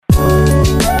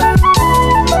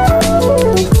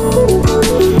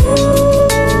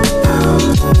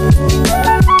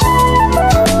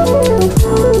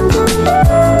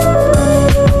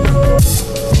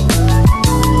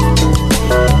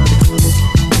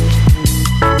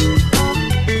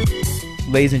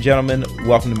Ladies and gentlemen,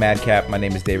 welcome to Madcap. My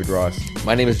name is David Ross.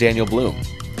 My name is Daniel Bloom,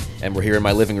 and we're here in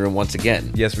my living room once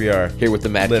again. Yes, we are. Here with the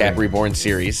Madcap Reborn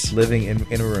series. Living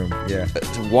in a room, yeah.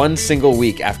 It's one single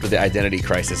week after the Identity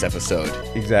Crisis episode.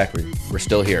 Exactly. We're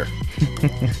still here.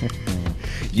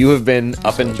 You have been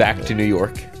up and back to New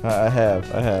York. I have.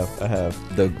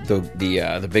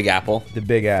 The Big Apple. The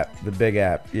Big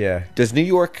App, yeah. Does New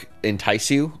York entice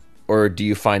you, or do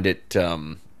you find it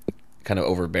kind of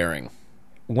overbearing?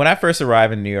 When I first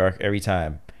arrive in New York, every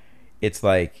time, it's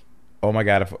like, oh my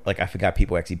god, I forgot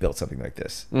people actually built something like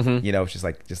this. Mm-hmm. You know, it's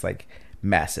just like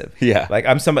massive. Yeah. Like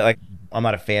I'm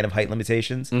not a fan of height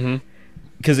limitations. Mm-hmm.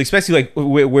 Because especially like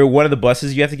where one of the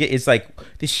buses you have to get is like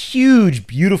this huge,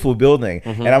 beautiful building,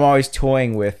 and I'm always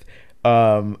toying with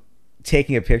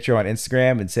taking a picture on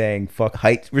Instagram and saying "fuck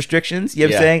height restrictions." You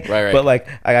know what I'm saying? Right. But like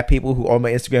I got people who on my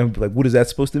Instagram be like, "What is that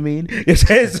supposed to mean?" You know what I'm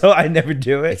saying? So I never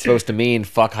do it. It's supposed to mean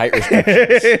fuck height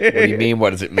restrictions. What do you mean? What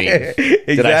does it mean?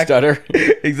 Exactly. Did I stutter?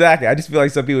 Exactly. I just feel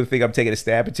like some people think I'm taking a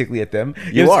stab, particularly at them.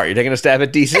 You are. You're taking a stab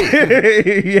at DC.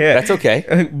 Yeah, that's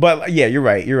okay. But yeah, you're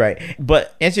right.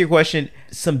 But answer your question.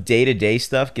 Some day-to-day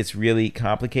stuff gets really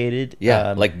complicated.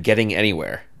 Yeah, like getting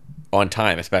anywhere on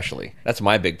time, especially. That's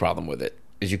my big problem with it.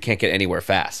 Is you can't get anywhere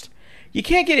fast. You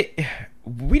can't get it.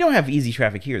 We don't have easy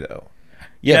traffic here, though.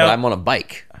 Yeah, but I'm on a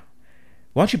bike.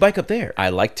 Why don't you bike up there? I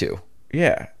like to.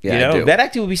 Yeah, I do. That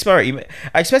actually would be smart.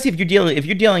 Especially if you're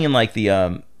dealing in like the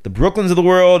Brooklyns of the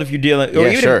world. If you're dealing, or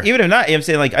even if not, I'm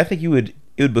saying like I think it would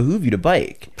behoove you to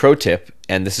bike. Pro tip,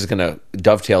 and this is going to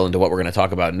dovetail into what we're going to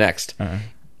talk about next.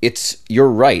 You're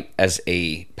right as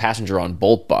a passenger on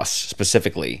Bolt bus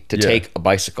specifically to take a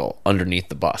bicycle underneath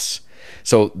the bus.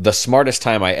 So the smartest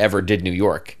time I ever did New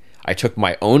York, I took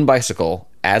my own bicycle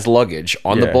as luggage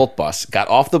on the Bolt bus, got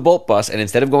off the Bolt bus, and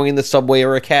instead of going in the subway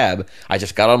or a cab, I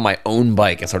just got on my own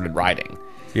bike and started riding.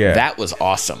 Yeah. That was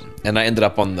awesome. And I ended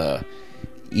up on the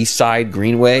East Side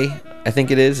Greenway, I think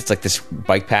it is. It's like this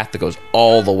bike path that goes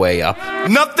all the way up.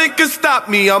 Nothing can stop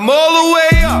me. I'm all the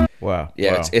way up. Wow.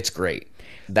 Yeah, wow. It's great.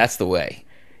 That's the way.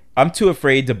 I'm too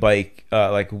afraid to bike.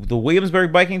 Like the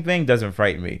Williamsburg biking thing doesn't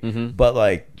frighten me, but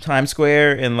like Times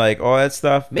Square and like all that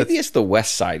stuff. Maybe it's the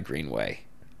West Side Greenway,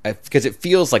 because it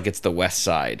feels like it's the West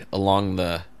Side along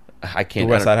the. The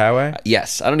West Side Highway.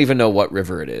 Yes, I don't even know what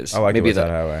river it is. Oh, like maybe the West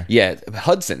Side Highway. Yeah,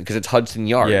 Hudson, because it's Hudson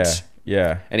Yards.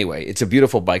 Yeah. Anyway, it's a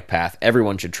beautiful bike path.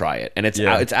 Everyone should try it, and it's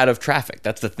out of traffic.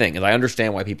 That's the thing. And I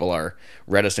understand why people are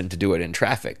reticent to do it in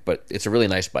traffic, but it's a really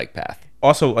nice bike path.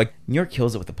 Also, like New York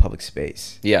kills it with the public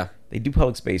space. Yeah, they do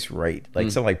public space right. Like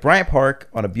something like Bryant Park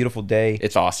on a beautiful day.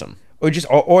 It's awesome. Or just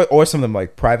or some of them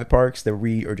like private parks that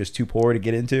we are just too poor to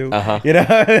get into. You know,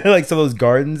 like some of those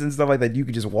gardens and stuff like that you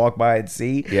could just walk by and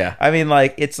see. Yeah, I mean,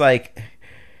 like it's like.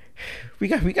 We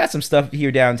got some stuff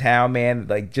here downtown, man.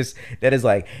 Like just that is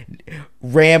like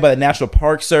ran by the National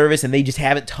Park Service, and they just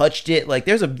haven't touched it. Like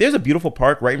there's a beautiful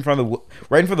park right in front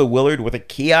of the Willard with a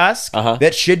kiosk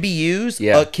that should be used.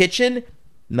 A kitchen,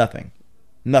 nothing,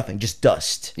 just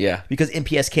dust. Yeah, because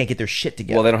NPS can't get their shit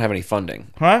together. Well, they don't have any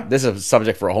funding. Huh? This is a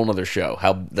subject for a whole nother show.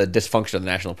 How the dysfunction of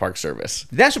the National Park Service.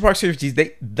 The National Park Service,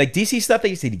 they like DC stuff. They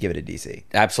just need to give it to DC.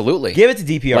 Absolutely, give it to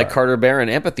DPR. Like Carter Barron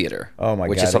Amphitheater. Oh my god,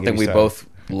 which is something we both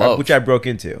love. Which I broke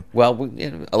into. Well,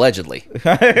 allegedly.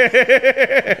 No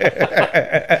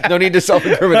need to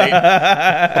self-incriminate.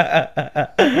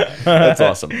 That's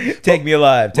awesome. Take me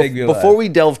alive. Before we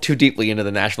delve too deeply into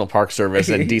the National Park Service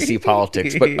and DC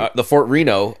politics, but the Fort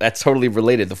Reno, that's totally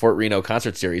related. The Fort Reno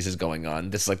concert series is going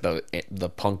on. This is like the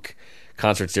punk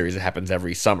concert series that happens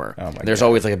every summer. Oh my There's God.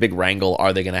 always like a big wrangle.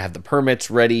 Are they going to have the permits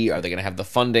ready? Are they going to have the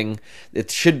funding? It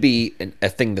should be a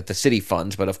thing that the city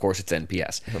funds, but of course it's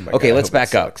NPS. Okay, let's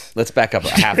back up. Let's back up a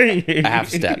half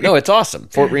step. No, it's awesome.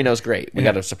 Fort Reno's great. We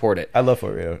got to support it. I love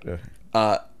Fort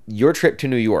Reno. Your trip to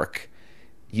New York,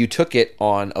 you took it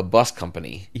on a bus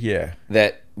company. Yeah.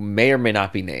 That may or may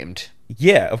not be named.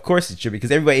 Yeah, of course it should be,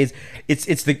 because everybody is.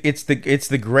 It's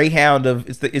the Greyhound of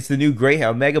it's the new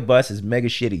Greyhound. Megabus is mega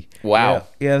shitty. Wow.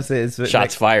 Yeah, I'm saying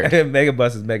Shots fired.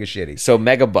 Megabus is mega shitty. So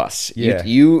Megabus. Yeah.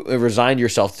 You resigned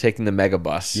yourself to taking the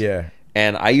Megabus. Yeah.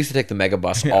 And I used to take the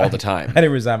Megabus all the time. I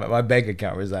didn't resign my bank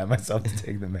account. Resigned myself to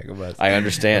take the Megabus. I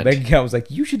understand. My bank account was like,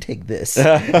 you should take this.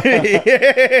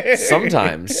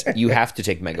 Sometimes you have to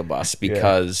take Megabus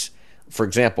because. Yeah. For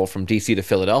example, from DC to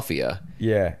Philadelphia,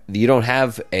 you don't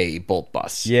have a Bolt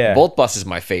bus. Yeah. Bolt bus is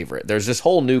my favorite. There's this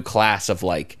whole new class of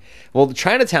the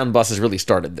Chinatown buses really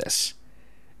started this.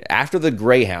 After the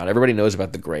Greyhound, everybody knows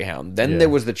about the Greyhound. Then there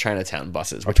was the Chinatown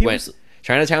buses, which went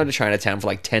Chinatown to Chinatown for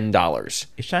like $10.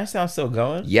 Is Chinatown still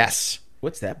going? Yes.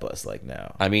 What's that bus like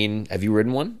now? I mean, have you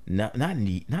ridden one? Not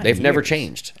They've never years.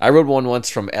 changed. I rode one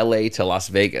once from L.A. to Las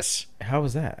Vegas. How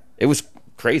was that? It was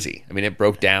crazy. I mean, it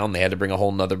broke down. They had to bring a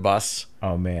whole nother bus.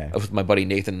 Oh man, That was with my buddy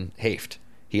Nathan Haft.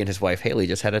 He and his wife Haley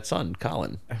just had a son,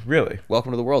 Colin. really?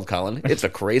 Welcome to the world, Colin. It's a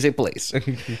crazy place.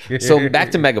 So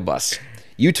back to Megabus.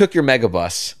 You took your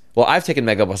Megabus. Well, I've taken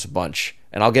Megabus a bunch,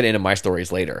 and I'll get into my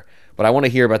stories later. But I want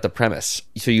to hear about the premise.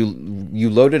 So you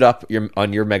loaded up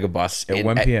on your Megabus At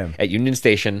 1 p.m. at Union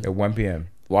Station, At 1 p.m.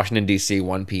 Washington D.C.,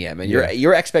 1 p.m. And Yeah.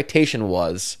 your expectation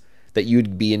was that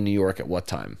you'd be in New York at what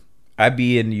time? I'd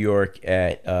be in New York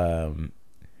at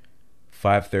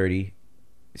 5:30,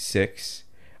 6.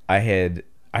 I had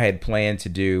planned to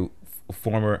do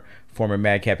former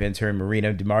Madcap intern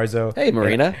Marina DiMarzo. Hey,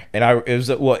 Marina. And it was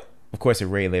of course it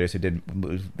rained later, so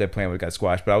that plan would have got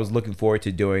squashed. But I was looking forward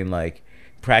to doing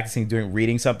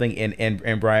reading something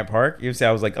in Bryant Park. You know what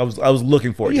I'm saying? I was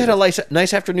looking forward. You to had this. a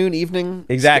nice afternoon, evening.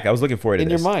 Exactly. I was looking forward to In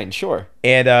this. your mind, sure.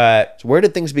 And So where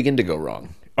did things begin to go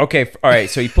wrong? okay, all right.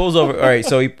 So he pulls over. All right.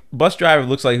 So bus driver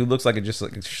looks like a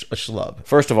schlub.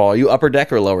 First of all, are you upper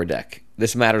deck or lower deck?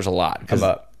 This matters a lot. 'cause I'm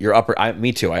up. You're upper.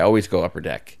 Me too. I always go upper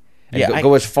deck. And Yeah,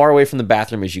 go as far away from the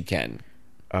bathroom as you can.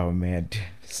 Oh man,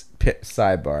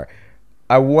 sidebar.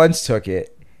 I once took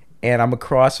it, and I'm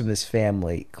across from this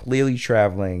family, clearly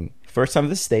traveling, first time to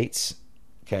the States,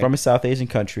 Okay. from a South Asian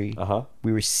country. Uh-huh.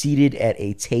 We were seated at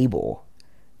a table.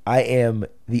 I am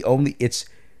the only. It's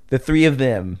the three of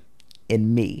them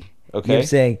and me. You know Okay. what I'm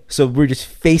saying? So we're just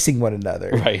facing one another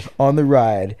Right. on the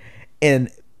ride, and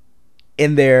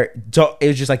it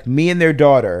was just like me and their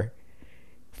daughter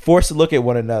forced to look at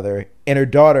one another, and her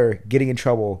daughter getting in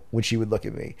trouble when she would look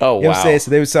at me. Oh, you know what I'm wow.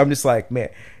 saying? So I'm just like, man,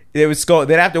 it was skull.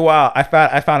 Then after a while, I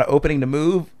found an opening to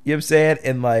move. You know what I'm saying?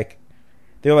 And like,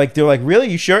 they're like, really?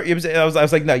 You sure? You know what I'm saying? I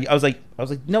was like, no. I was like,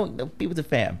 no, be with the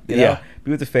fam. You know? Yeah. Be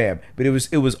with the fam. But it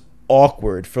was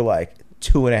awkward for like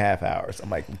 2.5 hours. I'm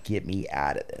like, get me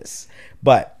out of this.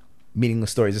 But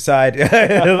meaningless stories aside,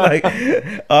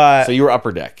 So you were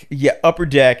upper deck. yeah, upper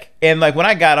deck, and like when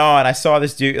I got on, I saw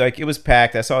this dude. Like it was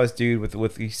packed. I saw this dude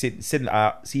with he's sitting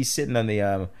on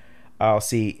the aisle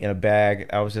seat in a bag.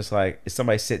 I was just like, is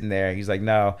somebody sitting there? He's like,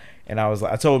 no. And I was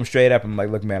like, I told him straight up. I'm like,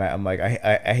 look, man,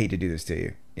 I hate to do this to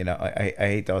you. You know, I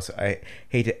hate to also,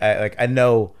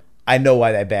 I know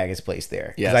why that bag is placed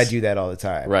there because Yes. I do that all the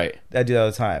time. Right. I do that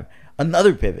all the time.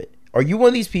 Another pivot. Are you one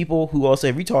of these people who also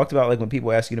have you talked about like when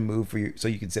people ask you to move so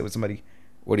you can sit with somebody?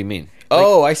 What do you mean?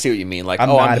 Oh, I see what you mean. Like, I'm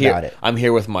oh, not I'm here. about it. I'm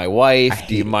here with my wife.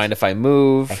 Do you hate it. mind if I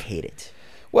move? I hate it.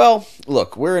 Well,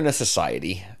 look, we're in a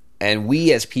society, and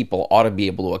we as people ought to be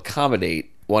able to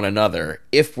accommodate one another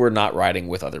if we're not riding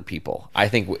with other people. I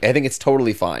think it's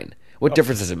totally fine. What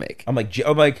difference does it make? I'm like,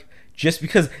 just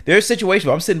because there's a situation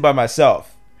where I'm sitting by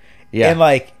myself, Yeah. and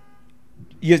like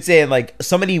you're saying, like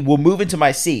somebody will move into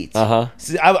my seat. Uh-huh.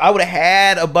 So I would have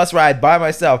had a bus ride by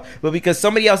myself, but because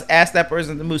somebody else asked that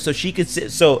person to move, so she could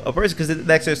sit, so a person could sit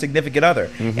next to their significant other.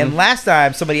 Mm-hmm. And last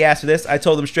time somebody asked for this, I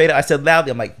told them straight up. I said loudly,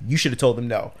 I'm like, you should have told them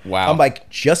no. Wow. I'm like,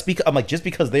 just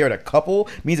because they're in a couple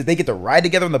means that they get to ride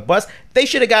together on the bus. They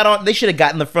should have got on. They should have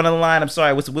gotten in the front of the line. I'm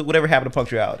sorry. Whatever happened to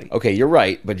punctuality? Okay, you're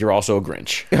right, but you're also a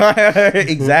Grinch.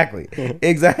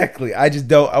 exactly. I just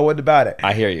don't. I wasn't about it.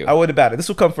 I hear you. I wasn't about it. This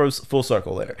will come full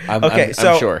circle later. I'm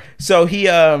sure. So he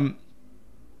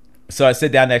so I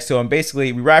sit down next to him.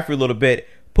 Basically, we ride for a little bit.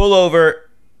 Pull over.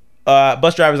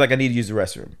 Bus driver's like, I need to use the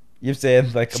restroom. You know what I'm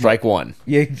saying? Like Strike one.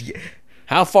 Yeah.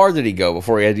 How far did he go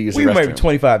before he had to use We the maybe restroom?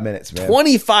 25 minutes, man.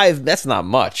 25. That's not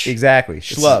much. Exactly.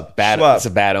 Schlub. bad- Schlub. it's a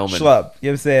bad omen. Schlub. You know what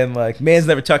I'm saying? Like, man's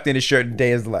never tucked in his shirt in a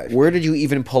day of his life. Where did you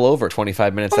even pull over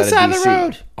 25 minutes On out the of side of DC? the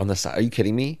road. On the side? Are you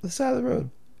kidding me? The side of the road.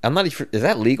 I'm not even. Is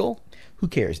that legal? Who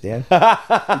cares, Dan? Who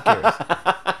cares?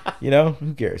 You know,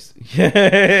 who cares?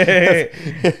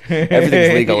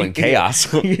 Everything's legal in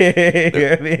chaos.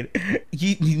 Yeah, I mean,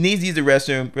 he needs to use the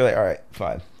restroom. We're like, all right,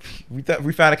 fine. We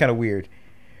found it kind of weird.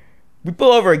 We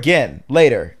pull over again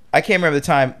later. I can't remember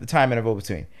the time interval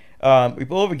between. We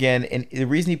pull over again, and the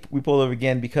reason we pull over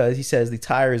again because he says the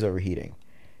tire is overheating.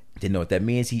 Didn't know what that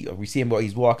means. We see him while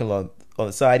he's walking on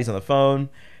the side. He's on the phone,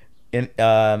 and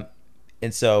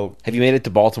so Have you made it to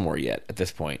Baltimore yet? At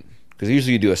this point, because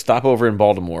usually you do a stopover in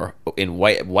Baltimore in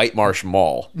White Marsh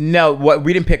Mall. no,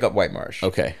 we didn't pick up White Marsh.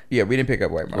 Okay, Yeah, we didn't pick up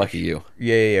White Marsh. lucky you.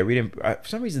 Yeah. We didn't. For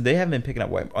some reason, they haven't been picking up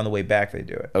White on the way back. They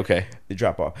do it. Okay, The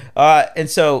drop off. And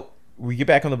so we get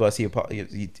back on the bus. He talks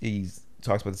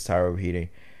about the tire overheating.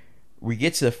 We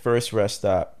get to the first rest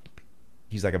stop.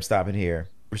 He's like, I'm stopping here.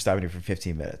 We're stopping here for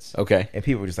 15 minutes. okay. And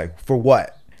people were just like, for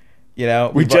what? You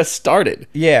know? We just started.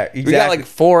 Yeah, exactly. We got like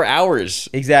 4 hours.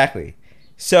 Exactly.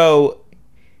 So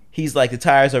he's like, the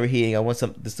tire's overheating. I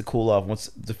want this to cool off. Wants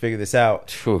to figure this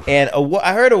out. Phew. And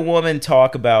I heard a woman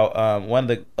talk about one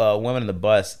of the women in the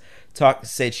bus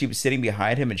said she was sitting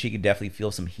behind him and she could definitely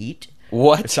feel some heat.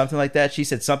 What? Or something like that. She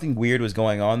said something weird was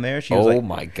going on there. She was Oh like,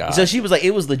 my God. So she was like,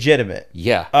 it was legitimate.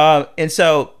 Yeah. And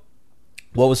so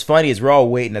what was funny is we're all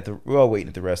waiting at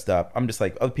the rest stop. I'm just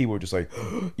like, other people were just like,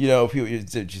 people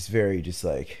it's just very just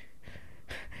like,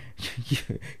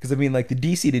 because I mean, like the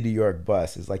DC to New York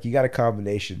bus is like, you got a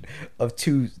combination of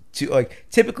two like,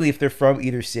 typically if they're from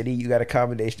either city, you got a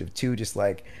combination of two just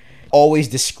like always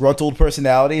disgruntled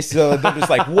personalities. So they're just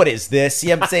like, what is this?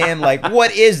 You know what I'm saying? Like,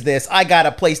 what is this? I got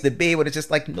a place to be, but it's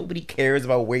just like nobody cares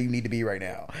about where you need to be right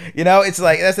now. It's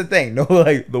like, that's the thing. No,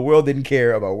 like the world didn't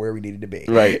care about where we needed to be.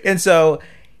 Right. And so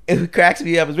it cracks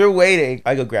me up as we're waiting.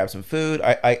 I go grab some food.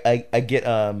 I get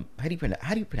how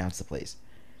do you pronounce the place?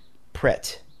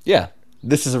 Pret. Yeah.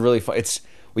 This is a really fun.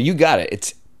 You got it.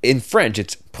 It's in French.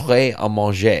 It's prêt à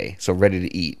manger, so ready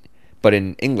to eat. But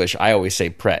in English, I always say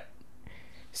prêt.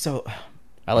 So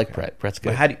I like prêt. Prêt's good.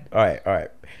 but how do you, all right.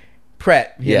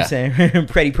 Pret, you know what I'm Yeah. saying?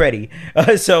 Pretty.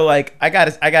 So like I got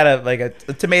a like a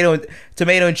tomato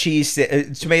and cheese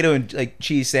tomato and like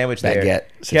cheese sandwich there. Baguette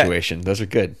Yeah. situation. Those are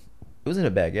good. It wasn't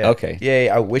a baguette. Okay.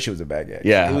 Yeah, I wish it was a baguette.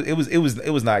 Yeah. It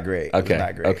was not great. Okay. It was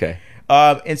not great. Okay.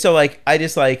 And so like I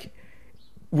just like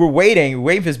we're waiting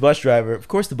for this bus driver. Of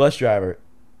course, the bus driver,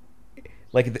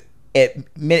 like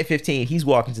at minute 15, he's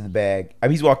walking to the bag.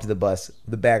 He's walking to the bus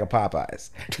with a bag of Popeyes.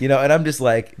 And I'm just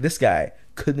like, this guy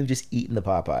couldn't have just eaten the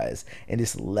Popeyes and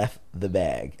just left the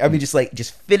bag. I mean,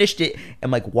 just finished it.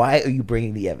 I'm like, why are you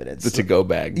bringing the evidence? The to-go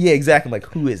bag. Yeah, exactly. I'm like,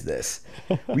 who is this?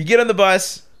 We get on the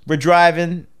bus. We're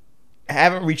driving.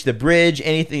 Haven't reached the bridge,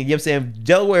 anything. You know what I'm saying?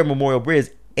 Delaware Memorial Bridge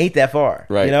ain't that far.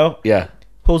 Right. Yeah. Yeah.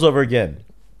 Pulls over again.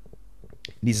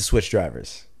 Needs to switch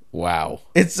drivers. Wow.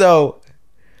 And so,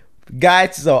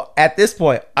 guys, at this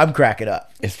point, I'm cracking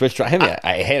up. It's switch drive.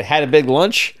 I had a big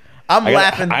lunch. I'm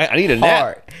laughing. I need a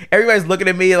hard. nap. Everybody's looking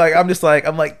at me like I'm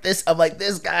like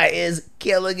this guy is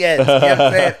killing it. You know what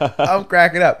I'm saying? I'm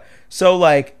cracking up. So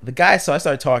like the guy, so I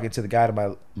started talking to the guy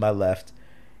to my left.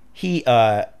 He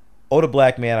older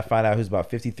black man, I find out who's about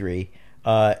 53.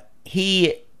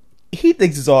 He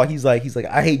thinks it's all. He's like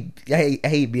I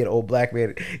hate being an old black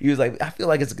man. He was like, I feel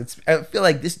like I feel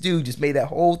like this dude just made that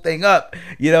whole thing up.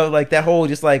 Like that whole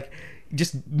just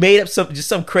made up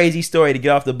some crazy story to get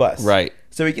off the bus. Right.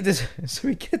 So we get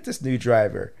this new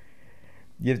driver.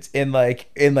 And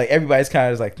everybody's kind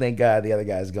of just like, thank God the other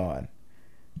guy's gone.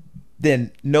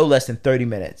 Then no less than 30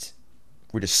 minutes,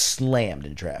 we're just slammed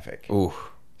in traffic. Ooh.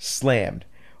 Slammed.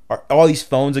 All these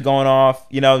phones are going off.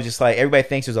 Just like everybody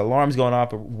thinks there's alarms going off.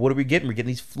 But what are we getting? We're getting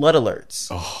these flood alerts.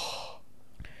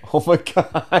 Oh my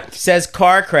God. Says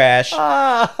car crash.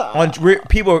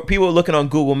 People are looking on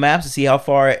Google Maps to see how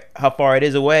far it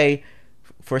is away.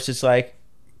 First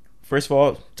of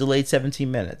all, delayed 17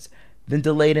 minutes. Then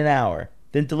delayed an hour.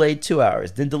 Then delayed 2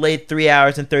 hours. Then delayed 3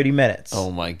 hours and 30 minutes. Oh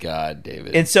my God,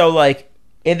 David. And so and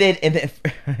then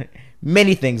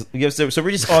many things. So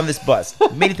we're just on this bus.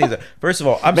 Many things. First of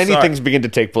all, Many sorry. things begin to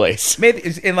take place.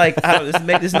 And I don't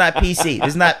know, this is not PC.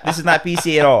 This is not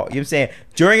PC at all. You know what I'm saying?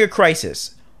 During a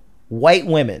crisis, white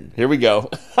women Here we go.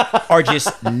 are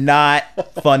just not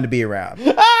fun to be around.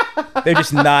 They're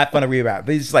just not fun to be around.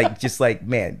 They're just like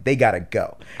man, they gotta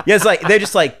go. Yeah, it's like they're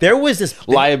just like there was this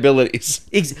Liabilities.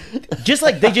 just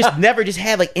like they just never just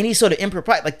had like any sort of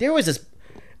impropriety. Like there was this.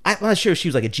 I'm not sure if she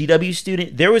was like a GW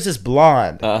student. There was this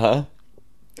blonde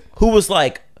who was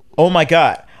like, "Oh my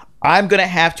God, I'm gonna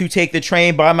have to take the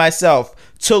train by myself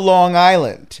to Long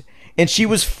Island." And she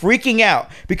was freaking out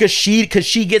because she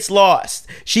gets lost.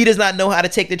 She does not know how to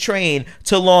take the train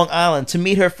to Long Island to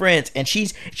meet her friends, and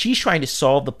she's trying to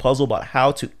solve the puzzle about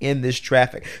how to end this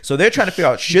traffic. So they're trying to figure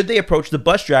out, should they approach the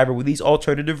bus driver with these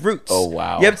alternative routes? Oh,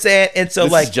 wow. You know what I'm saying? And so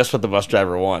This is just what the bus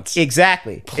driver wants.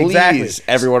 exactly, Please, exactly.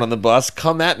 everyone on the bus,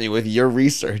 come at me with your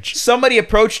research. Somebody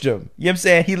approached him. You know what I'm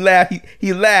saying? He laughed.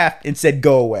 He laughed and said,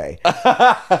 "Go away."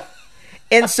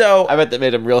 And so I bet that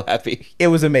made him real happy. it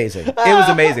was amazing. It was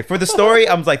amazing. For the story,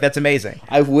 I was like, that's amazing.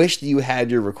 I wish that you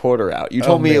had your recorder out. You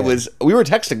told me it man. was. We were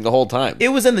texting the whole time. Yeah.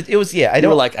 I You don't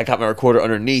were like, I got my recorder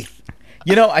underneath.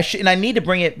 I need to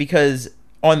bring it because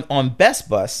on Best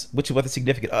Bus, which is what the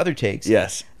significant other takes.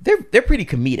 Yes. They're pretty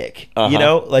comedic.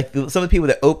 Like some of the people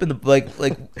that open the like.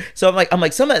 So I'm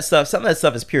like some of that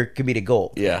stuff is pure comedic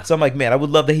gold. Yeah. So I'm like, man, I would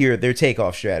love to hear their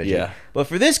takeoff strategy. Yeah. But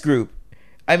for this group,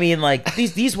 I mean, like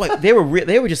these white, they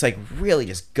were just like really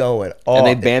just going all. And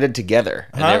they banded together.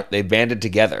 Huh? They banded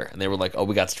together, and they were like, "Oh,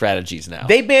 we got strategies now."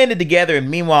 They banded together, and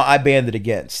meanwhile, I banded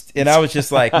against. And I was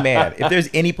just like, man, if there's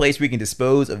any place we can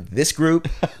dispose of this group,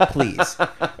 please.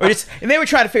 And they were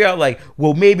trying to figure out, like,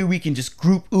 well, maybe we can just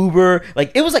group Uber.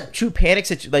 Like, it was like true panic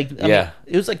situation.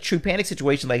 It was like true panic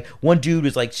situation. Like, one dude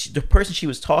was like, the person she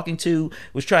was talking to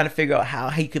was trying to figure out how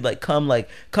he could come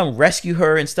rescue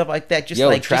her and stuff like that.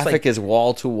 Traffic is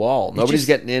wall to wall. Nobody's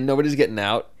getting in. Nobody's getting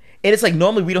out. And it's like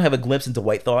normally we don't have a glimpse into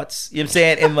white thoughts. You know what I'm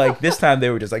saying? And like this time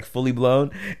they were just like fully blown.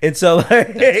 And so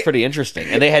like, that's pretty interesting.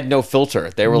 And they had no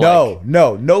filter. They were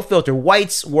no filter.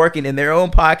 Whites working in their own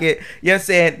pocket. You know what I'm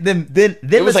saying? Then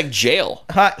it was like jail.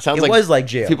 It was like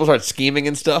jail. People start scheming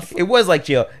and stuff. It was like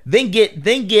jail. Then get you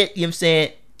know what I'm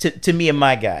saying, to me and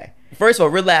my guy. First of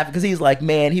all, we're laughing because he's like,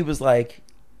 man, he was like,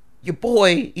 your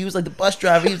boy, he was like the bus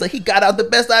driver. He was like, he got out the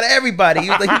best out of everybody. He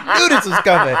was like, he knew this was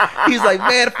coming. He was like,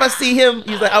 man, if I see him,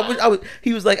 he was like,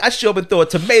 he was like, I show up and throw a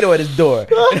tomato at his door.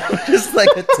 And I was just like,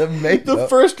 a tomato. The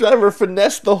first driver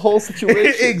finessed the whole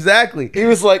situation. Exactly. He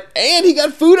was like, and he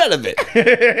got food out of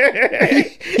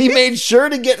it. he made sure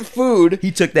to get food.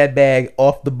 He took that bag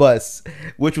off the bus,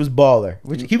 which was baller.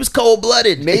 He was cold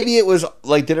blooded. Maybe it was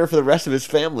like dinner for the rest of his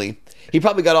family. He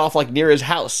probably got off like near his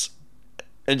house.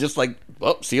 And just like,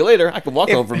 well, see you later. I can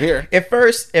walk home from here. At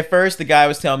first, the guy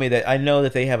was telling me that I know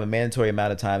that they have a mandatory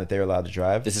amount of time that they're allowed to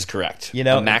drive. This is correct. You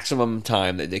know, a maximum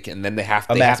time that they can, and then they have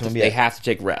to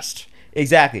take rest.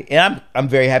 Exactly, and I'm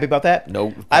very happy about that.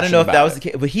 No, I don't know if that was the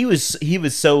case, but he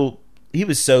was so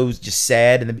just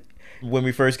sad, and when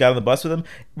we first got on the bus with him,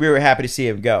 we were happy to see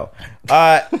him go.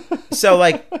 So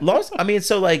like,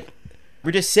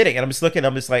 we're just sitting, and I'm just looking.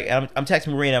 I'm just like, I'm texting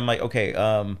Marina. I'm like,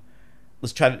 okay,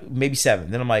 let's try maybe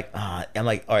 7. Then I'm like, all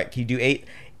right, can you do 8?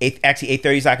 Actually,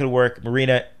 8:30 is not going to work.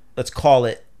 Marina, let's call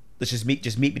it. Let's just meet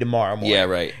me tomorrow morning. Yeah,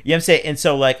 right. You know what I'm saying? And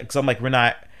so like, because I'm like,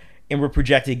 we're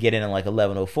projected to get in at like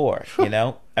 11:04. You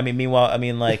know? I mean, meanwhile,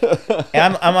 like,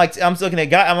 and I'm like, I'm looking at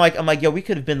guy. I'm like, yo, we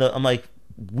could have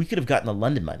gotten to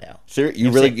London by now.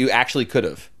 Seriously, you actually could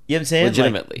have. You know what I'm saying?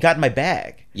 Legitimately, like, got in my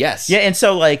bag. Yes. Yeah, and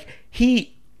so like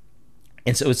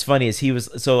and so what's funny is the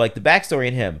backstory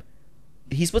in him.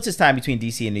 He splits his time between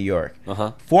DC and New York.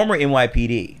 Former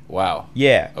NYPD. Wow.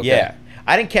 Yeah, okay. Yeah.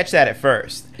 I didn't catch that at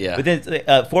first. Yeah. But then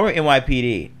former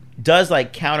NYPD does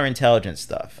like counterintelligence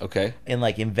stuff. Okay. And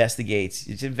like investigates.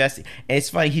 And it's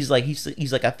funny. He's like,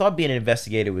 I thought being an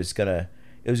investigator was gonna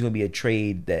be a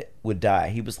trade that would die.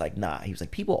 He was like, nah. He was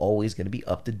like, people always gonna be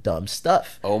up to dumb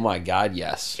stuff. Oh my God,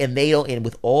 yes. And they don't. And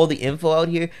with all the info out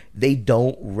here, they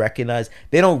don't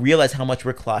realize how much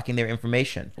we're clocking their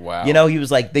information. Wow. You know, he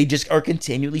was like, they just are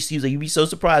continually. He was like, you'd be so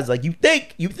surprised. Like, you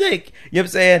think. You know what I'm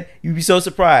saying? You'd be so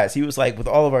surprised. He was like, with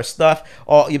all of our stuff,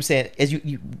 you know what I'm saying, as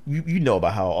you know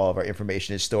about how all of our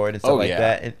information is stored and stuff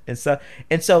that and stuff.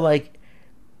 And so like,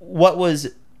 what was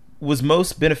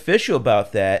most beneficial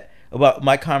about that? About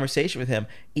my conversation with him,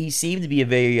 he seemed to be a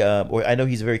very, or I know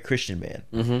he's a very Christian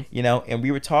man, you know, and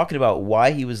we were talking about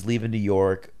why he was leaving New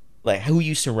York, like who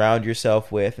you surround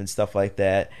yourself with and stuff like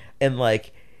that. And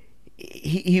like,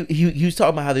 he was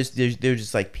talking about how there's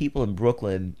just like people in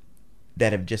Brooklyn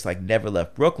that have just like never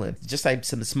left Brooklyn, just like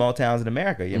some of the small towns in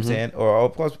America, you know what I'm saying? Or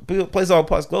places all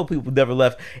across the globe, people never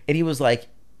left. And he was like,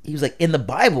 in the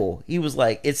Bible, he was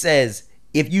like, it says,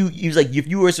 if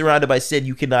you were surrounded by sin,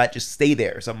 you cannot just stay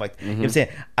there. So I'm like, you know what I'm saying?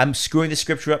 I'm screwing the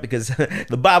scripture up because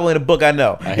the Bible ain't a book I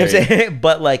know. You know what I'm saying?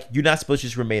 But like, you're not supposed to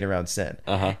just remain around sin.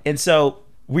 And so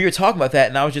we were talking about that,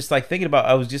 and I was just thinking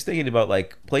about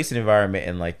like place and environment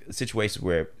and like situations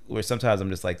where sometimes I'm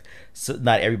just like, so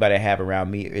not everybody I have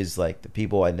around me is like the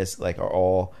people I just like are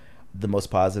all the most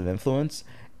positive influence.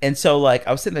 And so like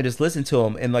I was sitting there just listening to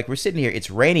him, and like we're sitting here, it's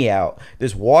rainy out,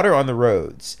 there's water on the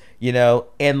roads, you know,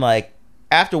 and like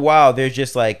after a while, there's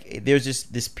just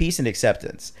this peace and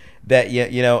acceptance that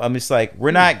you know. I'm just like,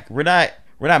 we're not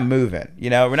moving, you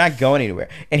know, we're not going anywhere.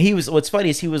 And what's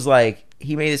funny is he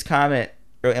made this comment,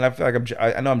 and I feel like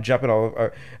I know I'm jumping all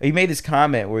over. He made this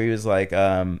comment where he was like,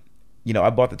 you know, I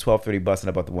bought the 12:30 bus and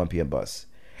I bought the 1 p.m. bus.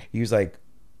 He was like,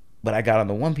 but I got on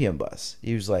the 1 p.m. bus.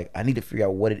 He was like, I need to figure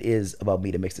out what it is about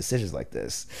me that makes decisions like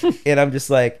this. And I'm just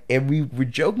like, and we were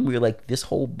joking. We were like, this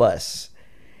whole bus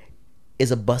is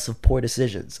a bus of poor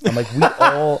decisions. I'm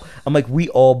like, we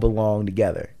all belong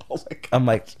together. Oh my God. I'm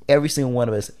like, every single one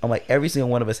of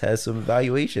us has some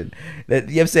evaluation that,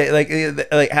 you know what I'm saying,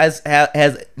 like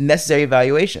has necessary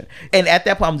evaluation. And at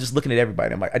that point, I'm just looking at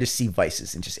everybody. I'm like, I just see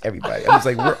vices in just everybody. I'm just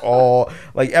like, we're all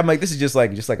like, I'm like, this is just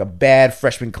like a bad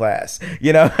freshman class,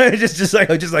 you know? just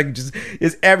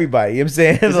it's everybody. You know what I'm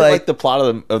saying? Is it like the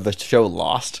plot of the show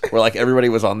Lost, where like everybody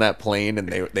was on that plane and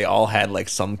they all had like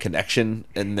some connection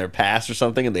in their past or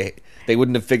something, and they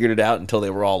wouldn't have figured it out until they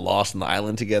were all lost on the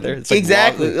island together. It's like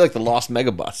exactly like the Lost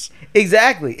Megabus.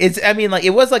 Exactly.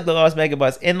 It was like the Lost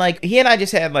Megabus, and like he and I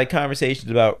just had like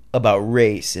conversations about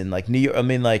race and like New York. I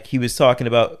mean, like he talked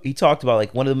about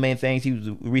like one of the main things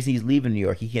the reason he's leaving New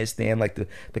York, he can't stand like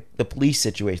the police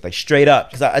situation, like straight up.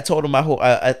 Because I told him I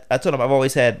told him I've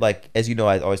always had, like, as you know,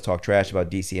 I always talk trash about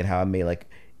DC and how I may like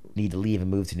need to leave and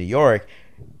move to New York.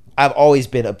 I've always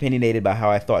been opinionated by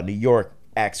how I thought New York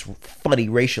acts funny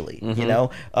racially, you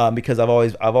know, because I've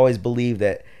always believed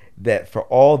that for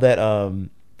all that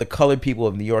the colored people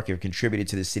of New York have contributed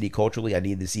to the city culturally, I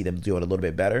need to see them doing a little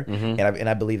bit better. And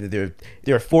I believe that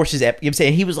there are forces at, you know what I'm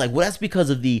saying, he was like, well, that's because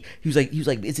of he was like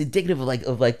it's indicative of like you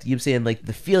know what I'm saying, like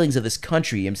the feelings of this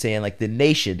country, you know what I'm saying, like the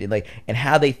nation and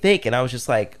how they think. And I was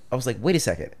like, wait a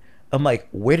second. I'm like,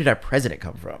 where did our president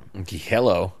come from?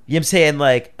 Hello. You know what I'm saying?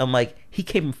 Like, I'm like, he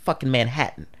came from fucking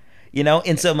Manhattan. You know,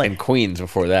 and so I'm like, and Queens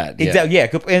before that, exactly, yeah.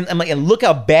 And I'm like, and look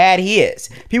how bad he is.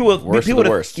 People would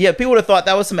have thought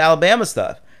that was some Alabama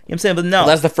stuff. You know what I'm saying? But no, well,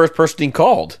 that's the first person he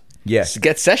called. Yes,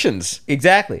 get Sessions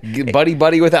exactly,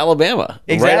 buddy with Alabama,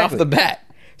 exactly. Right off the bat.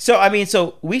 So I mean,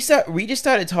 we just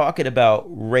started talking about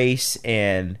race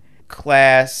and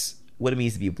class, what it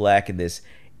means to be black in this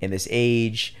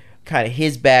age. Kind of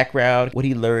his background, what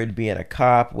he learned being a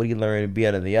cop, what he learned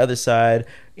being on the other side,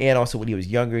 and also when he was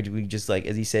younger, we just like,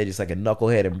 as he said, just like a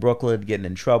knucklehead in Brooklyn, getting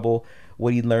in trouble.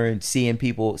 What he learned seeing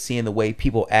the way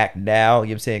people act now, you know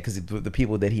what I'm saying, because the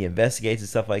people that he investigates and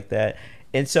stuff like that.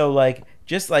 And so like,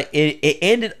 just like it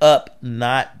ended up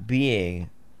not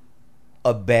being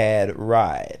a bad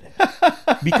ride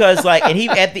because like, and he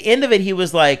at the end of it, he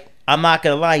was like, I'm not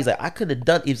gonna lie. He's like, I could have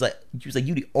done. He was like,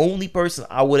 you the only person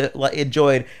I would have like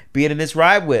enjoyed being in this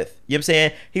ride with. You know what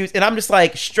I'm saying? And I'm just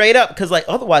like straight up, because like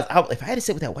otherwise, if I had to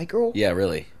sit with that white girl, yeah,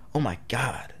 really. Oh my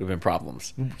God, There've been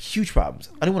problems, huge problems.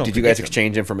 I didn't want to. Did you guys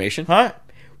exchange information? Huh?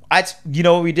 You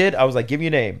know what we did? I was like, give me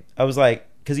your name. I was like,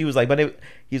 because he was like,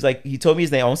 he was like, he told me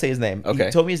his name. I won't say his name. Okay.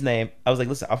 He told me his name. I was like,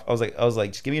 listen, I was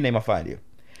like, just give me your name. I'll find you.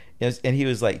 And he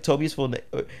was like, told me his full name.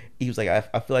 He was like,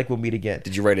 I feel like we'll meet again.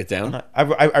 Did you write it down?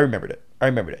 I remembered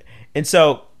it. And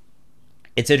so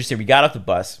it's interesting. We got off the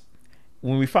bus.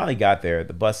 When we finally got there,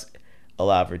 the bus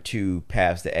allowed for two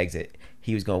paths to exit.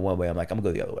 He was going one way. I'm like, I'm gonna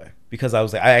go the other way, because I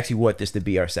was like, I actually want this to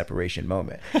be our separation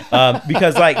moment.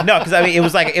 Because like, no, because I mean, it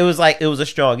was a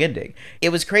strong ending. It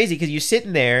was crazy because you're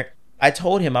sitting there. I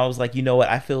told him, I was like, you know what?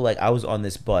 I feel like I was on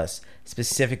this bus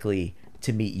specifically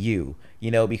to meet you,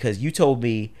 you know, because you told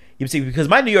me, you see, because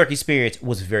my New York experience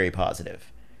was very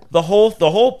positive. The whole, you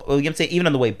know what I'm saying, even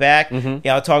on the way back,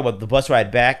 yeah, I'll talk about the bus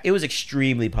ride back. It was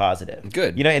extremely positive.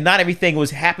 Good. You know, and not everything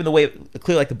was happening the way,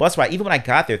 clearly like the bus ride, even when I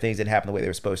got there, things didn't happen the way they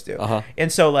were supposed to. And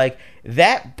so like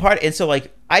that part, and so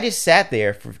like I just sat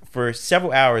there for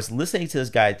several hours listening to this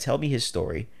guy tell me his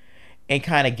story and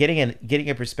kind of getting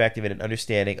a perspective and an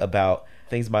understanding about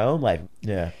things in my own life.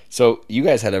 Yeah. So you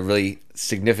guys had a really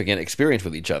significant experience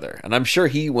with each other, and I'm sure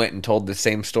he went and told the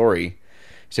same story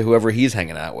to whoever he's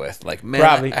hanging out with. Like, man,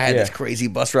 I had this crazy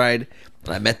bus ride,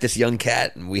 and I met this young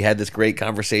cat, and we had this great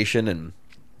conversation, and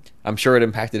I'm sure it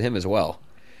impacted him as well.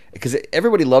 Because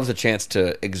everybody loves a chance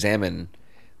to examine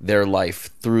their life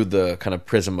through the kind of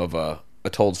prism of a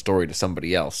told story to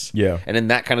somebody else. Yeah. And in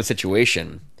that kind of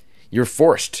situation, you're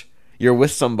forced. You're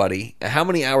with somebody. How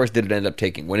many hours did it end up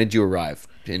taking? When did you arrive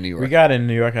in New York? We got in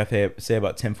New York, I say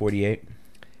about 10:48.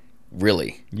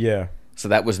 Really? Yeah. So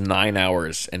that was 9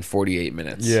 hours and 48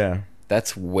 minutes. Yeah.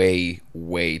 That's way,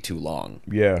 way too long.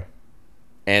 Yeah.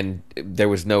 And there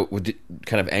was no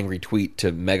kind of angry tweet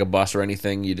to Megabus or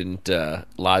anything? You didn't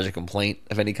lodge a complaint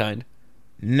of any kind?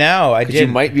 No, I didn't.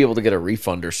 You might be able to get a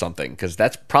refund or something, because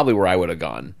that's probably where I would have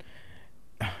gone.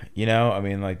 You know, I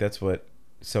mean, like, that's what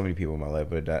so many people in my life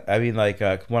would have done. I mean, like,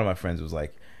 one of my friends was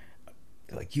like,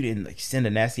 you didn't like send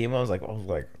a nasty email. I was like,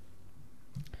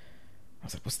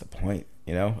 what's the point?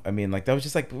 You know, I mean, like, that was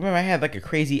just like, remember, I had a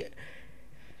crazy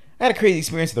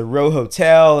experience at the Row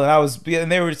Hotel,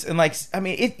 and they were just, and like, I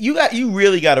mean, you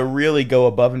really got to really go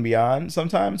above and beyond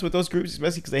sometimes with those groups,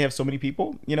 especially because they have so many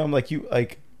people. You know, like,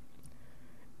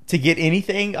 to get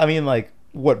anything. I mean, like,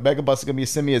 what, Megabus is gonna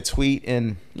send me a tweet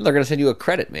and they're gonna send you a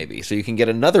credit maybe, so you can get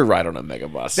another ride on a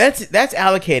Megabus. That's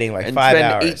allocating like and 5 spend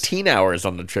hours, 18 hours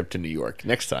on the trip to New York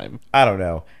next time. I don't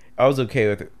know. I was okay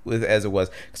with it as it was.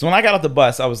 Because when I got off the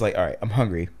bus, I was like, all right, I'm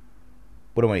hungry.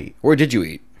 What do I want to eat? Where did you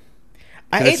eat?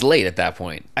 I 'Cause ate, it's late at that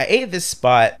point. I ate at this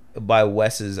spot by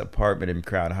Wes's apartment in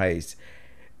Crown Heights.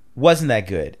 Wasn't that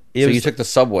good. It So was, you took the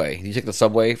subway. You took the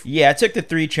subway. Yeah, I took the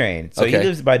 3 train. So he Okay.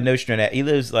 lives by Nostrand. He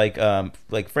lives like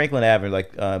Franklin Avenue,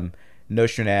 like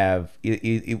Nostrand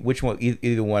Ave. Which one?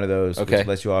 Either one of those. Okay. Which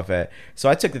lets you off at. So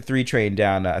I took the 3 train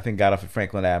down. I think got off at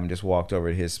Franklin Ave and just walked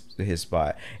over to his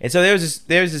spot. And so there's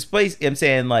this place. I'm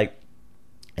saying like,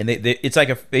 and it's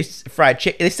like they fried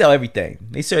chicken. They sell everything.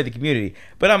 They serve the community.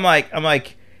 But I'm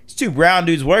like. It's 2 brown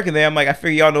dudes working there. I'm like, I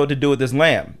figure y'all know what to do with this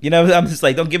lamb. You know, I'm just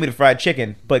like, don't give me the fried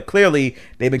chicken. But clearly,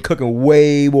 they've been cooking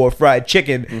way more fried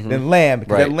chicken than lamb.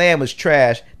 Because Right. that lamb was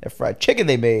trash. That fried chicken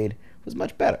they made was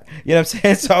much better. You know what I'm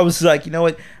saying? So I was like, you know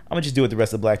what? I'm going to just do what the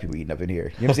rest of the black people eating up in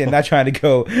here. You know what I'm saying? Not trying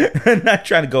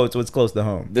to go so it's close to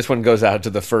home. This one goes out to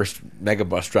the first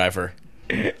megabus driver.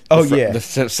 Oh, The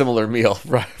yeah. similar meal,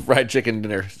 fried chicken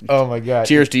dinner. Oh, my God.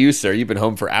 Cheers to you, sir. You've been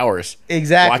home for hours.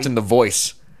 Exactly. Watching The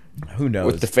Voice Who knows?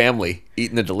 with the family,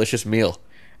 eating a delicious meal.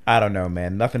 I don't know,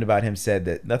 man. Nothing about him said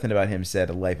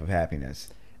a life of happiness.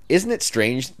 Isn't it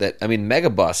strange that, I mean,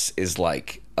 Megabus is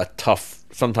like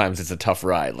sometimes it's a tough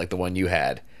ride, like the one you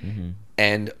had. Mm-hmm.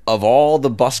 And of all the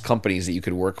bus companies that you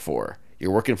could work for,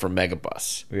 you're working for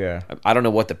Megabus. Yeah. I don't know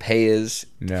what the pay is.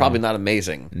 No. Probably not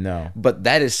amazing. No. But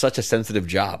that is such a sensitive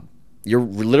job. You're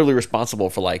literally responsible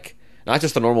for like, not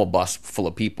just a normal bus full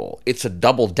of people. It's a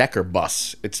double-decker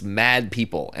bus. It's mad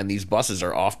people. And these buses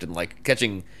are often like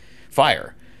catching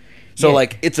fire. So Yeah.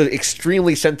 like, it's an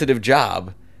extremely sensitive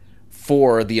job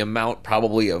for the amount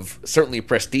probably of certainly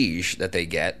prestige that they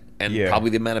get and Yeah. probably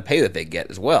the amount of pay that they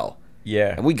get as well.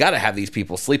 Yeah. And we got to have these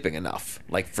people sleeping enough,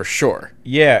 like for sure.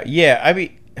 Yeah. I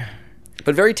mean,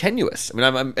 But very tenuous. I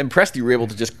mean, I'm impressed you were able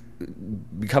to just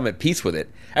become at peace with it.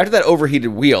 After that overheated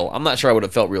wheel, I'm not sure I would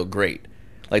have felt real great.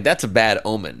 Like, that's a bad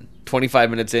omen. 25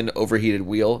 minutes in, overheated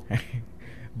wheel.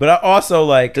 but I also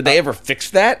like. Did they ever fix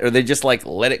that? Or they just, like,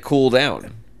 let it cool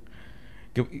down?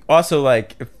 Also,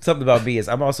 like, something about me is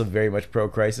I'm also very much pro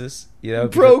crisis, you know,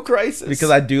 Pro-crisis. because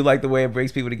I do like the way it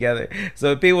brings people together.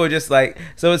 So if people are just like,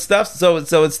 so it's stuff, so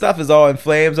it's stuff is all in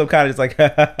flames. I'm kind of just like,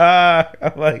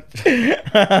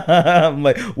 I'm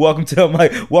like, welcome to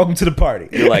the party.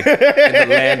 You're like, in the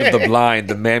land of the blind,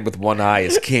 the man with one eye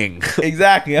is king.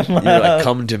 Exactly. I'm You're like,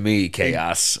 come to me,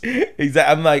 chaos.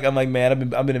 exactly. I'm like,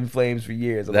 man, I've been in flames for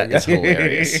years. I'm That like, is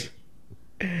hilarious.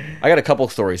 I got a couple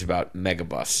of stories about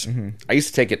Megabus. I used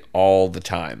to take it all the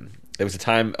time. There was a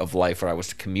time of life where I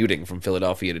was commuting from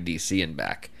Philadelphia to DC and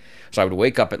back. So I would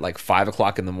wake up at like 5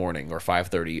 o'clock in the morning or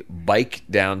 5:30, bike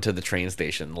down to the train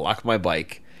station, lock my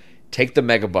bike, take the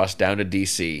Megabus down to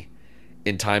DC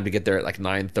in time to get there at like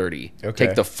 9:30. Okay.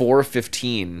 Take the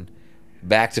 4:15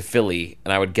 back to Philly,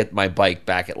 and I would get my bike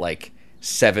back at like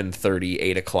 7:30,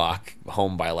 8 o'clock,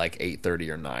 home by like 8:30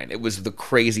 or 9. It was the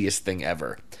craziest thing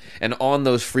ever. And on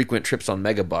those frequent trips on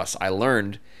Megabus, I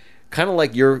learned, kind of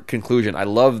like your conclusion, I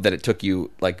love that it took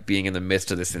you, like, being in the midst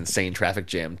of this insane traffic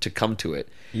jam to come to it.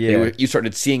 Yeah. You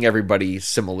started seeing everybody's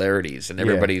similarities and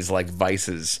everybody's, like,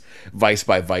 vices, vice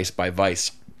by vice by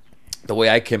vice. The way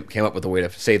I came up with a way to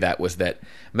say that was that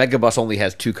Megabus only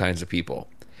has 2 kinds of people.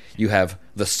 You have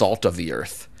the salt of the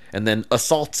earth, and then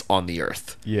assaults on the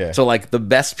earth. Yeah. So, like, the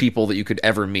best people that you could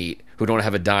ever meet who don't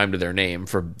have a dime to their name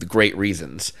for great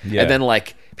reasons. Yeah. And then,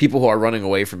 like, people who are running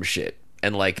away from shit.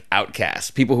 And, like,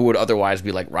 outcasts. People who would otherwise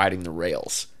be, like, riding the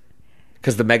rails.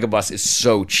 Because the Megabus is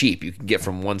so cheap. You can get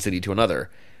from one city to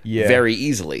another very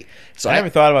easily. So I never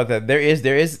thought about that. There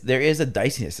is a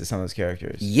diciness to some of those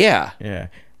characters. Yeah. Yeah.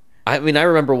 I mean, I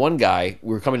remember one guy,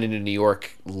 we were coming into New York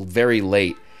very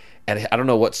late, and I don't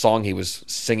know what song he was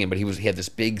singing, but he had this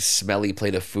big smelly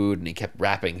plate of food, and he kept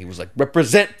rapping. He was like,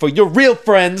 "Represent for your real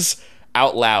friends,"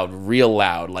 out loud, real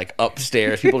loud, like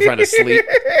upstairs, people trying to sleep.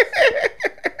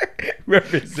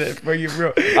 Represent for you,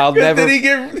 bro. I'll never-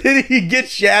 Did he get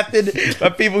shafted by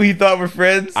people he thought were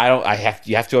friends?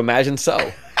 You have to imagine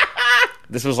so.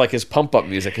 This was like his pump up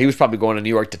music. He was probably going to New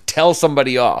York to tell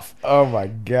somebody off. Oh my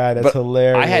god, that's But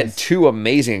hilarious. I had 2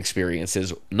 amazing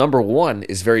experiences. Number one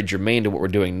is very germane to what we're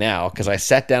doing now, because I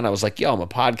sat down, I was like, yo, I'm a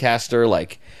podcaster,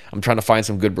 like, I'm trying to find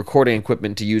some good recording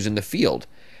equipment to use in the field.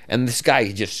 And this guy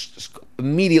just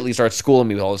immediately starts schooling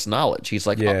me with all this knowledge. He's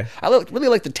like, Yeah. oh, I really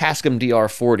like the Tascam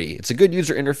DR40. It's a good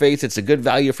user interface. It's a good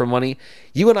value for money.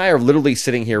 You and I are literally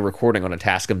sitting here recording on a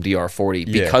Tascam DR40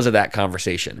 Yeah. because of that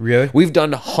conversation. Really? We've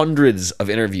done hundreds of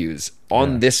interviews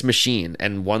on this machine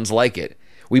and ones like it.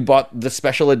 We bought the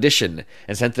special edition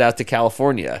and sent it out to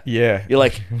California. Yeah. You're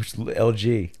like, Which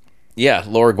LG. yeah,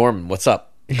 Laura Gorman, what's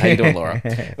up? How you doing, Laura?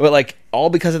 But like all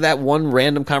because of that one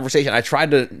random conversation. I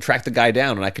tried to track the guy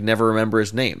down and I could never remember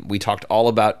his name. We talked all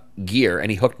about gear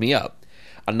and he hooked me up.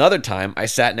 Another time I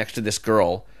sat next to this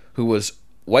girl who was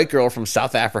white girl from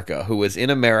South Africa who was in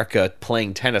America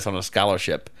playing tennis on a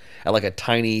scholarship at like a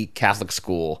tiny Catholic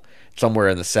school somewhere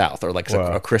in the South, or like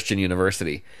a Christian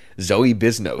university. Zoe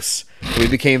Biznos. We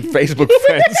became Facebook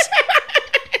friends.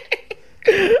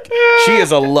 She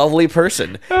is a lovely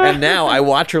person, and now I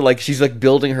watch her like she's like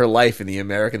building her life in the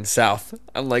American South.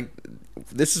 I'm like,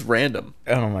 this is random.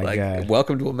 Oh my God.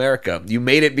 Welcome to America. You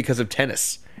made it because of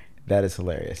tennis. That is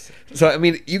hilarious. So I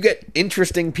mean, you get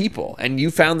interesting people, and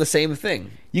you found the same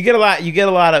thing. You get a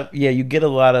lot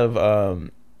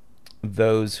of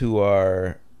those who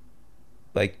are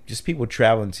like just people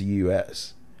traveling to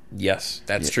US. Yes,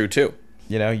 that's true too.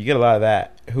 You know, you get a lot of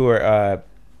that who are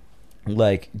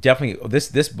like definitely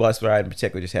this bus ride in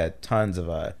particular just had tons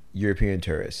of European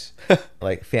tourists,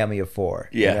 like family of 4.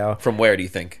 Yeah. You know? From where do you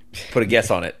think? Put a guess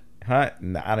on it. Huh?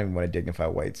 No, I don't even want to dignify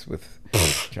whites with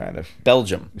trying to.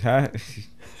 Belgium. Huh?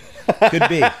 Could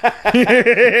be.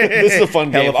 This is a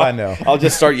fun Hell game. if I know. I'll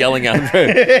just start yelling out.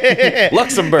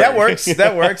 Luxembourg. That works.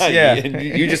 Yeah.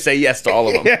 You just say yes to all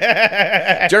of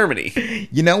them. Germany.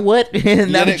 You know what?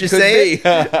 Now that you say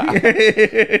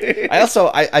it. I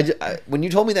also, I when you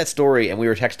told me that story and we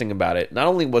were texting about it, not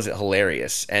only was it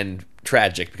hilarious and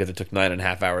tragic because it took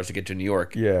 9.5 hours to get to New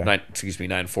York. Yeah.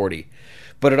 9:40.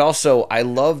 But it also, I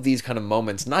love these kind of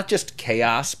moments, not just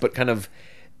chaos, but kind of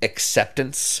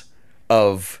acceptance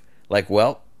of like,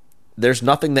 well, there's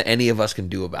nothing that any of us can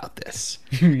do about this.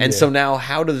 And so now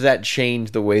how does that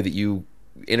change the way that you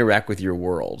interact with your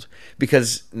world?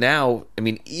 Because now, I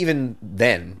mean, even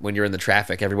then when you're in the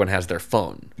traffic, everyone has their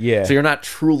phone. Yeah. So you're not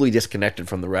truly disconnected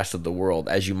from the rest of the world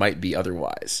as you might be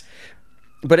otherwise.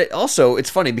 But it's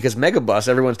funny because Megabus,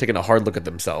 everyone's taking a hard look at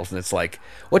themselves and it's like,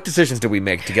 what decisions did we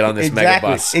make to get on this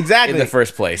Megabus in the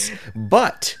first place?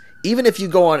 But even if you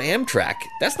go on Amtrak,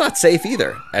 that's not safe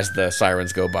either, as the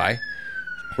sirens go by.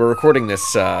 We're recording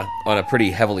this on a pretty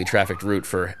heavily trafficked route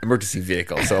for emergency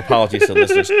vehicles, so apologies to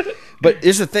listeners. But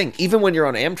here's the thing, even when you're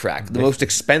on Amtrak, the most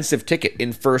expensive ticket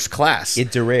in first class, It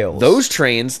derails. Those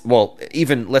trains, well,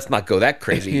 even, let's not go that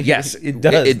crazy. Yes, It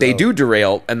does, they though. do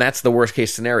derail, and that's the worst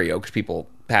case scenario because people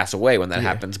pass away when that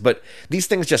happens. But these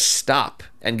things just stop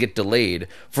and get delayed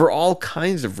for all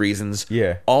kinds of reasons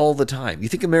all the time. You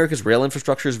think America's rail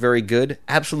infrastructure is very good?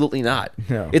 Absolutely not.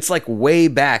 No. It's like way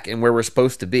back in where we're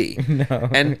supposed to be. No.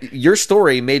 And your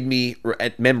story made me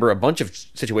remember a bunch of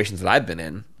situations that I've been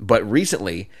in. But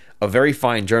recently, a very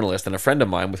fine journalist and a friend of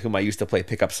mine with whom I used to play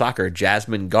pickup soccer,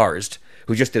 Jasmine Garst,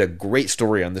 who just did a great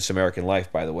story on This American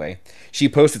Life, by the way, she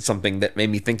posted something that made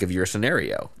me think of your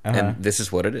scenario. And this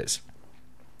is what it is.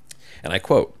 And I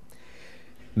quote,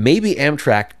 "Maybe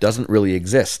Amtrak doesn't really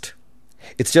exist.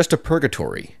 It's just a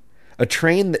purgatory, a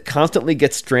train that constantly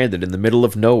gets stranded in the middle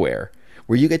of nowhere,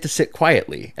 where you get to sit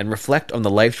quietly and reflect on the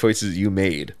life choices you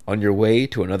made on your way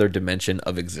to another dimension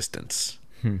of existence."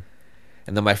 And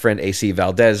then my friend AC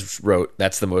Valdez wrote,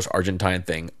 "That's the most Argentine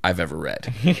thing I've ever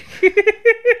read."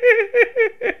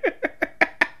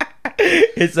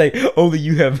 It's like only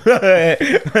you have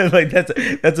like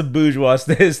that's a bourgeois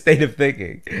state of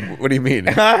thinking. What do you mean?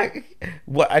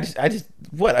 What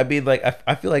I mean, like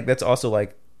I feel like that's also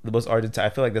like the most Argentine. I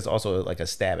feel like that's also like a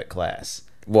stab at class.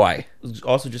 Why?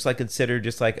 Also, just like considered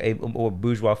just like a more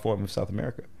bourgeois form of South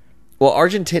America. Well,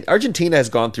 Argentina has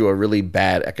gone through a really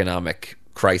bad economic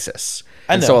crisis.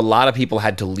 And know. so a lot of people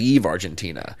had to leave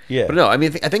Argentina. Yeah. But no, I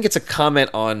mean, I think it's a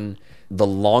comment on the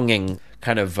longing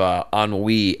kind of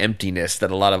ennui, emptiness that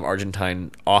a lot of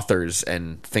Argentine authors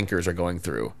and thinkers are going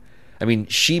through. I mean,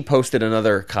 she posted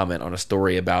another comment on a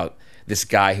story about this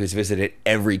guy who's visited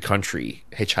every country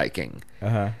hitchhiking.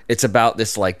 It's about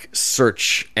this like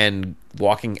search and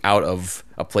walking out of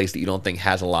a place that you don't think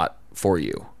has a lot for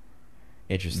you.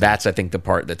 Interesting. That's, I think, the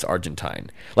part that's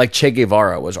Argentine. Like Che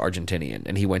Guevara was Argentinian,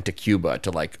 and he went to Cuba to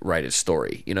like write his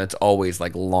story. You know, it's always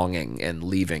like longing and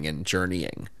leaving and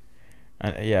journeying.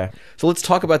 Yeah. So let's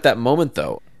talk about that moment,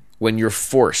 though, when you're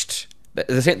forced.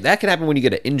 That can happen when you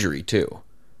get an injury, too.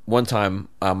 One time,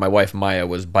 my wife Maya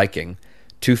was biking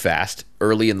too fast,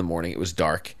 early in the morning, it was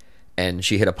dark, and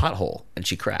she hit a pothole, and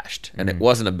she crashed. And it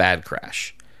wasn't a bad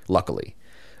crash, luckily.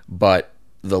 But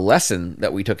the lesson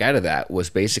that we took out of that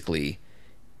was basically,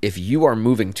 if you are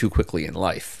moving too quickly in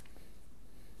life,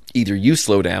 either you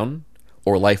slow down,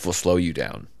 or life will slow you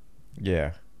down.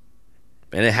 Yeah.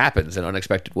 And it happens in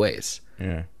unexpected ways.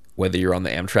 Yeah. Whether you're on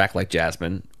the Amtrak like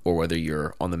Jasmine, or whether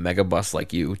you're on the Megabus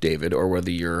like you, David, or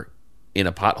whether you're in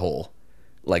a pothole,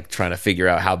 like trying to figure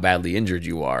out how badly injured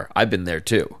you are. I've been there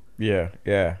too. Yeah.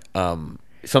 Yeah.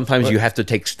 sometimes you have to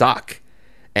take stock.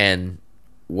 And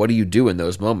what do you do in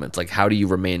those moments? Like, how do you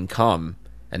remain calm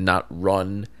and not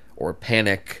run or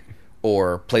panic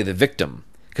or play the victim?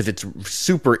 Because it's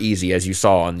super easy, as you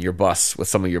saw on your bus with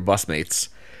some of your bus mates,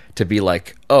 to be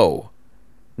like, oh,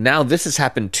 now this has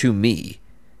happened to me,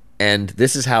 and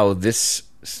this is how this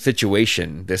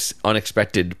situation, this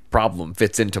unexpected problem,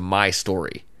 fits into my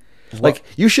story. Like,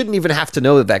 you shouldn't even have to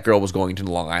know that that girl was going to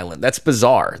Long Island. That's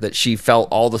bizarre that she felt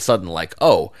all of a sudden like,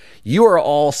 oh, you are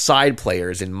all side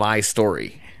players in my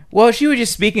story. Well, she was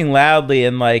just speaking loudly,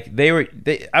 and like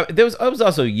I was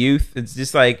also youth. It's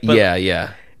just like, but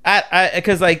yeah.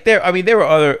 because like there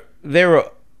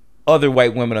were other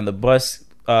white women on the bus.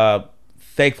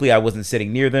 Thankfully, I wasn't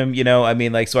sitting near them. You know, I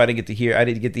mean, like, so I didn't get to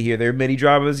hear their mini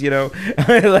dramas. You know,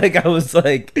 like I was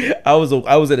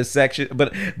in a section,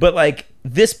 but like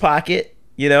this pocket,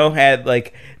 you know, had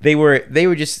like they were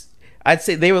just. I'd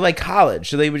say they were like college,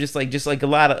 so they were just like a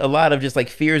lot of just like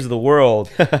fears of the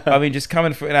world. I mean, just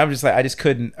coming from, and I'm just like, I just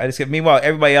couldn't. Meanwhile,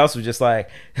 everybody else was just like,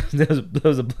 there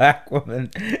was a black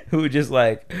woman who just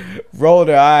like rolled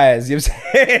her eyes. You know what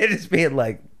I'm saying? Just being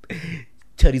like,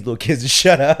 tell these little kids to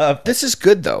shut up. This is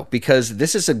good, though, because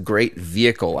this is a great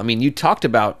vehicle. I mean, you talked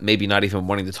about maybe not even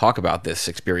wanting to talk about this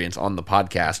experience on the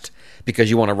podcast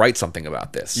because you want to write something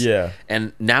about this. Yeah.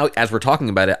 And now, as we're talking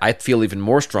about it, I feel even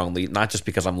more strongly, not just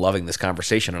because I'm loving this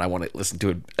conversation and I want to listen to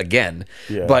it again,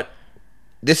 but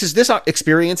this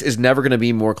experience is never going to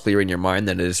be more clear in your mind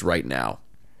than it is right now.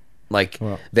 Like,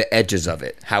 the edges of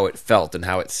it, how it felt and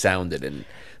how it sounded, and...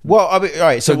 Well, I mean, all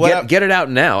right. So get it out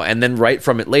now, and then write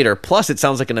from it later. Plus, it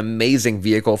sounds like an amazing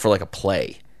vehicle for like a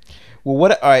play.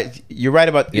 Well, all right, you're right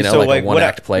about so like a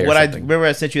one-act play. What something. I remember,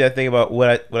 I sent you that thing about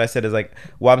what I said is like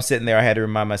while I'm sitting there, I had to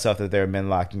remind myself that there are men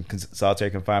locked in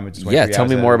solitary confinement. Just tell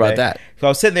me more about that. So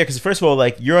I was sitting there because first of all,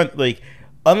 like you're on, like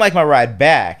unlike my ride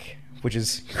back, which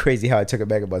is crazy how I took a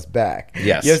megabus back. Yes,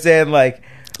 you know what I'm saying, like.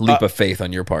 Leap of faith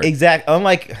on your part. Exactly.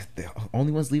 Unlike the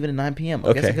only one's leaving at 9 p.m.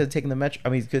 I guess I Okay. could have taken the metro. I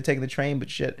mean, could have taken the train, but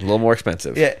shit. A little more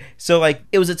expensive. Yeah. So like,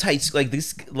 it was a tight. Like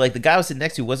this. Like the guy I was sitting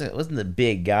next to wasn't the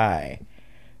big guy,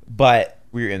 but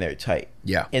we were in there tight.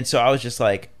 Yeah. And so I was just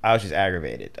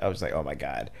aggravated. I was like, oh my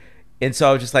god. And so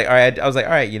I was just like, all right. I was like,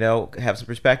 all right. You know, have some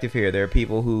perspective here. There are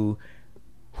people who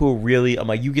really. I'm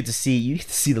like, you get to see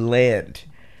the land.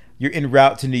 You're en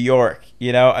route to New York,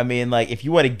 you know. I mean, like, if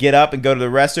you want to get up and go to the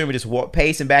restroom and just walk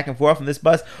pacing back and forth on this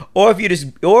bus, or if you just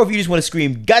want to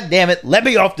scream, "God damn it, let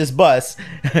me off this bus,"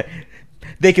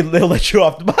 they'll let you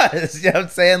off the bus. You know what I'm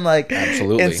saying? Like,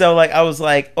 absolutely. And so, like, I was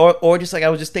like, or just like I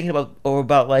was just thinking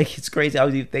about like it's crazy. I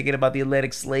was even thinking about the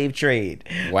Atlantic slave trade.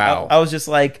 Wow. I was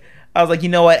like, you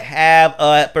know what? Have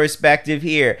a perspective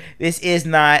here. This is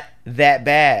not that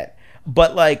bad.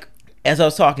 But like, as I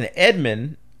was talking to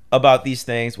Edmund about these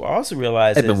things, what I also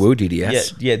realized Edmund Wu,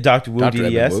 DDS. Yeah, Dr. Wu, Dr.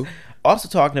 DDS. Edmund Wu. Also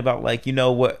talking about like, you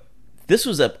know what, this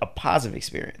was a positive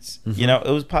experience. You know,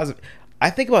 it was positive. I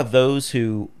think about those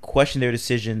who question their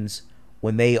decisions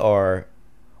when they are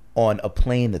on a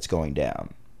plane that's going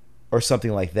down or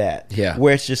something like that. Yeah.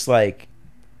 Where it's just like,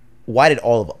 why did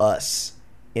all of us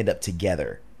end up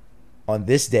together on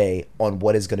this day on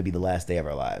what is going to be the last day of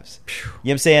our lives? You know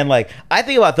what I'm saying? Like, I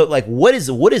think about like what is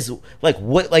like,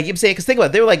 what, like, you know what I'm saying? Because think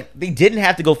about it, they didn't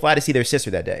have to go fly to see their sister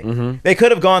that day. They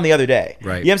could have gone the other day.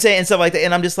 Right. You know what I'm saying? And stuff like that.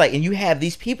 And I'm just like, and you have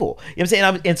these people. You know what I'm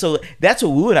saying? And so that's what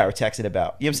Wu and I were texting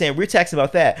about. You know what I'm saying? We were texting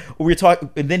about that. We were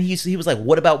talking, and then he was like,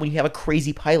 what about when you have a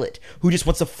crazy pilot who just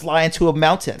wants to fly into a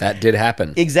mountain? That did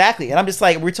happen. Exactly. And I'm just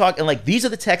like, we're talking, like, these are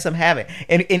the texts I'm having.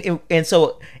 And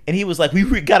so he was like,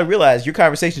 we got to realize your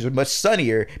conversations are much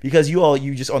sunnier because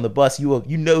you just on the bus, you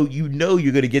know you're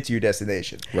going to get to your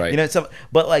destination. Right. You know, so,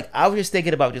 but like, I was just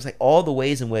thinking about just like all the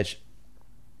ways in which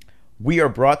we are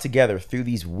brought together through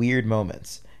these weird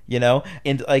moments, you know?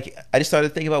 And like, I just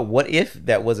started thinking about what if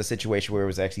that was a situation where it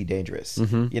was actually dangerous.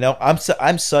 You know,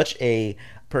 I'm such a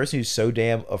person who's so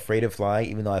damn afraid of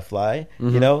flying, even though I fly,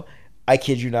 you know, I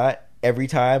kid you not. Every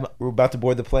time we're about to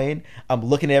board the plane, I'm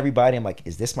looking at everybody. I'm like,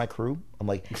 is this my crew? I'm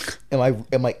like, am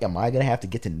I gonna have to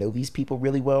get to know these people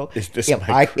really well? Is this am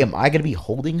my I crew? am I gonna be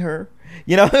holding her?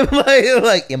 You know,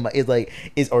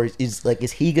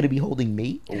 is he gonna be holding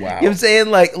me? Wow. You know what I'm saying?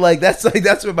 Like that's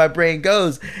where my brain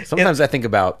goes. Sometimes I think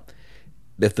about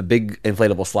if the big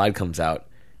inflatable slide comes out,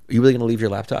 are you really going to leave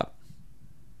your laptop?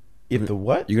 If the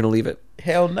what? You're going to leave it?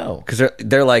 Hell no. Because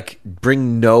they're like,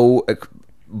 bring no...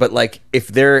 But like,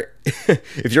 if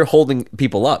you're holding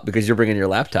people up because you're bringing your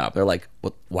laptop, they're like,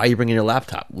 well, why are you bringing your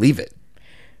laptop? Leave it.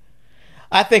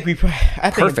 I think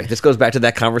Perfect. This goes back to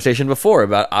that conversation before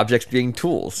about objects being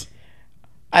tools.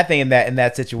 I think in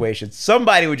that situation,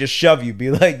 somebody would just shove you,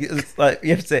 be like, it's like, you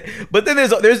know what I'm saying? But then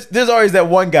there's always that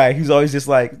one guy who's always just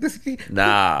like,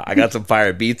 Nah, I got some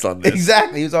fire beats on this.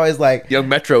 exactly. He's always like, Young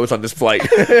Metro is on this flight.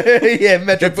 yeah,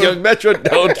 Metro. If Young Metro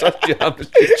don't trust you, I'm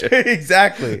just teaching.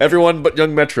 Exactly. Everyone but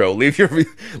Young Metro, leave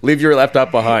your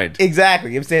laptop behind.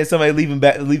 Exactly. You know what I'm saying? Somebody leaving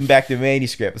back the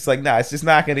manuscript. It's like, nah, it's just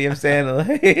not gonna, you know what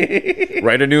I'm saying?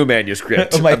 Write a new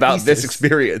manuscript My about this thesis.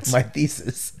 experience. My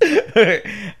thesis.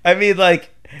 I mean, like,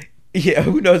 yeah,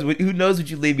 who knows what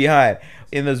you leave behind.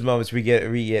 In those moments we get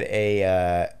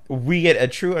a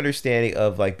true understanding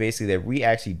of, like, basically that we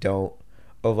actually don't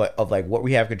of what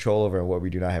we have control over and what we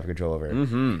do not have control over.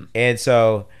 Mm-hmm. And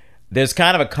so there's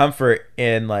kind of a comfort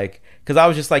in, like, because I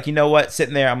was just like, you know what,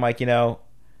 sitting there, I'm like,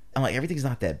 everything's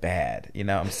not that bad.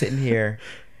 I'm sitting here.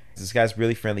 This guy's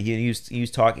really friendly. He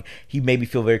was talking. He made me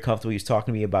feel very comfortable. He was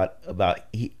talking to me about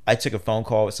I took a phone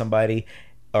call with somebody,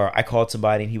 or I called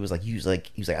somebody, and he was like,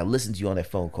 I listened to you on that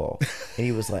phone call, and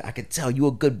he was like, I could tell you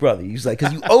a good brother. He was like,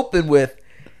 because you open with,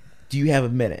 do you have a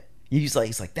minute? He's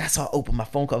like, that's how I open my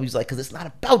phone call. He's like, because it's not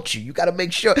about you. You got to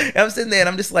make sure. And I'm sitting there, and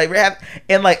I'm just like,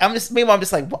 meanwhile, I'm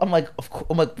just like, I'm like,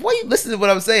 why are you listening to what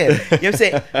I'm saying? You know what I'm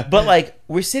saying? But, like,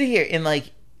 we're sitting here, and,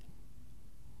 like,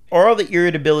 all the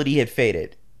irritability had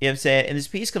faded. You know what I'm saying? And this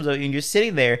piece comes up, and you're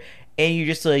sitting there, and you're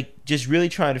just, like, just really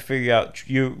trying to figure out,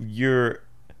 you're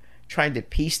trying to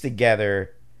piece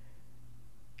together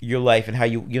your life and how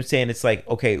you know what I'm saying? It's like,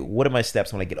 okay, what are my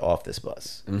steps when I get off this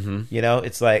bus? Mm-hmm.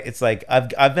 It's like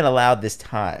I've been allowed this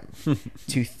time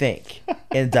to think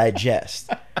and digest.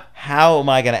 How am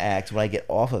I gonna act when I get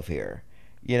off of here?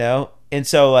 And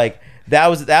so, like,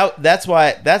 that's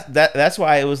why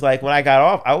it was like, when I got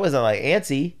off, I wasn't like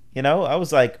antsy. I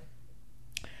was like,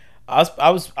 I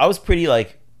was pretty,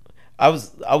 like, I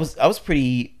was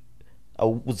pretty. I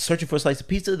was searching for a slice of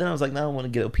pizza. Then I was like, no, I want to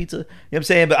get a pizza. You know what I'm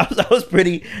saying? But I was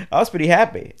pretty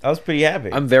happy.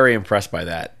 I'm very impressed by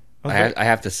that. Okay. I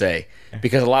have to say,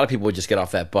 because a lot of people would just get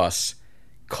off that bus,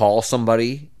 call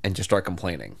somebody, and just start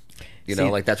complaining.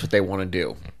 Like, that's what they want to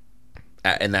do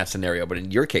in that scenario. But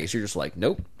in your case, you're just like,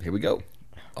 nope, here we go.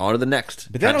 On to the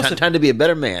next. But time to be a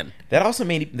better man. That also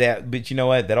made that. But you know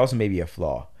what? That also may be a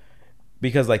flaw,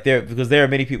 because there are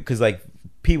many people, because, like,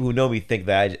 people who know me think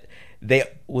that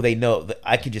they know that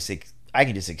I can just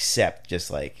accept, just,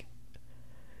 like,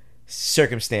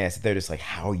 circumstance that they're just like,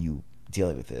 how are you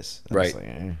dealing with this? I'm right.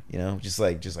 just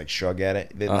like, just like shrug at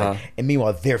it. Like, and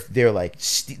meanwhile they're like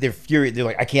they're furious. They're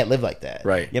like, I can't live like that.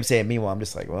 Right. You know what I'm saying? Meanwhile, I'm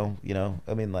just like, well,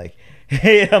 I mean, like,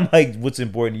 I'm like, what's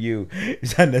important to you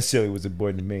is not necessarily what's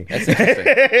important to me. That's interesting.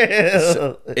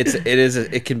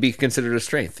 It can be considered a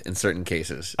strength in certain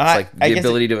cases. It's like the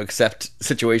ability to accept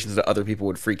situations that other people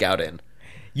would freak out in.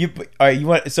 You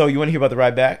want to hear about the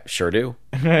ride back? Sure do.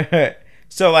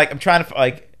 So, like, I'm trying to,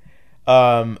 like,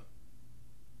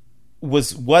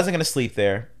 wasn't gonna sleep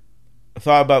there. I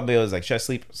thought about me. I was like, should I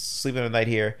sleep in the night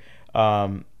here?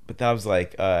 But then I was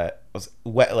like,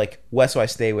 West, who I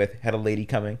stay with, had a lady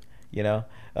coming,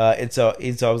 and so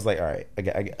I was like, all right,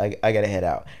 I gotta head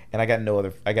out, and I got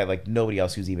nobody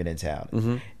else who's even in town,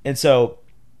 mm-hmm. And so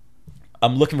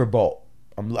I'm looking for Bolt.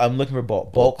 I'm looking for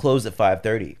Bolt. Bolt closed at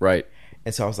 5:30. Right.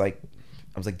 And so I was like,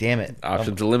 damn it.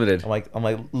 Options are limited. I'm like,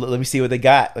 let me see what they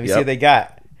got. Let me see what they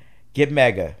got. Get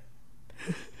Mega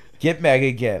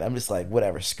again. I'm just like,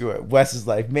 whatever, screw it. Wes is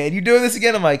like, man, you doing this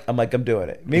again? I'm like, I'm doing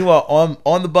it. Meanwhile,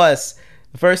 on the bus,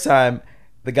 the first time,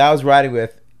 the guy I was riding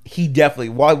with, he definitely,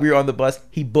 while we were on the bus,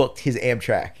 he booked his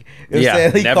Amtrak. You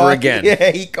know never again.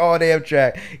 Yeah, he called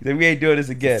Amtrak. He said, we ain't doing this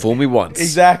again. Fool me once.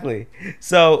 Exactly.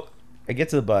 So I get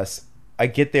to the bus. I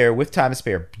get there with time to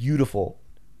spare. Beautiful.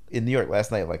 In New York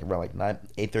last night, like around like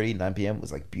 8:30, 9 p.m. was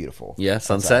like beautiful. Yeah,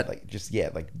 sunset. Outside. Like just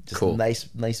cool. nice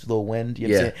little wind. You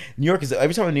know what I'm saying? New York is,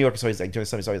 every time in New York it's always like during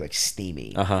summer, it's always like steamy.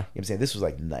 You know what I'm saying? This was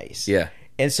like nice. Yeah.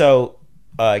 And so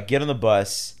get on the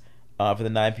bus for the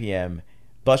 9 p.m.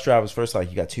 Bus driver was first like,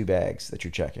 you got 2 bags that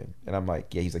you're checking, and I'm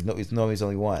like, yeah. He's like, no, it's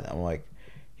only one. I'm like,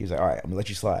 he was like, all right, I'm gonna let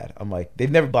you slide. I'm like, they've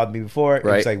never bothered me before.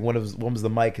 Right. It was like one was the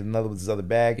mic and another was his other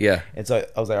bag. Yeah. And so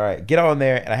I was like, all right, get on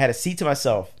there, and I had a seat to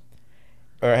myself.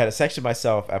 Or I had a section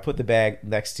myself. I put the bag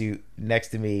next to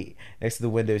me, next to the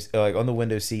windows, like on the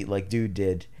window seat, like dude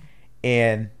did.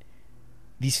 And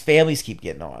these families keep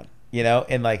getting on,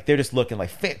 and like they're just looking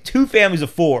like 2 families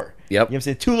of 4. Yep. You know what I'm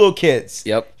saying? 2 little kids.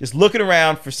 Yep. Just looking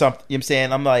around for something. You know what I'm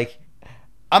saying? I'm like,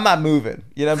 I'm not moving.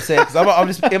 You know what I'm saying? Because I'm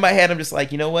just in my head. I'm just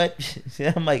like, you know what?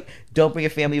 I'm like, don't bring a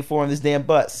family of 4 on this damn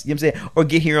bus. You know what I'm saying? Or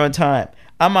get here on time.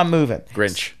 I'm not moving.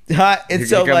 Grinch. And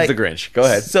so, here comes the Grinch. Go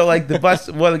ahead. So like the bus,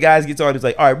 one of the guys gets on. He's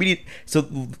like, all right, we need. So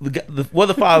one of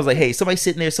the fathers was like, hey, somebody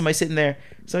sitting there,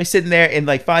 and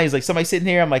like finally he's like, somebody sitting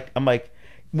here. I'm like,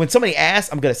 when somebody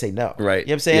asks, I'm gonna say no. Right. You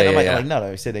know what I'm saying? Yeah, I'm yeah. like,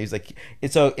 no. He said that. He's like,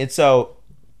 and so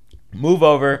move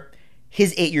over.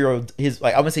 His 8-year-old, I'm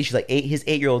gonna say she's like 8. His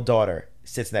 8-year-old daughter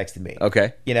sits next to me.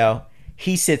 Okay. You know,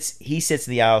 he sits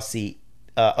in the aisle seat.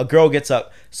 A girl gets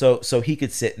up so he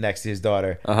could sit next to his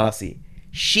daughter. Aisle seat.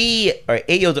 She, or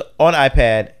 8-year-old on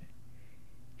iPad.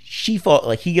 He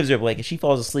gives her a blanket. She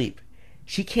falls asleep.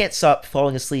 She can't stop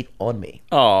falling asleep on me.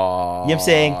 Oh, You know what I'm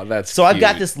saying? That's so. I've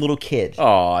got cute. this little kid.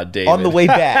 Oh, David. On the way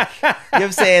back. You know what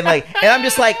I'm saying? Like, and I'm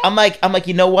just like, I'm like,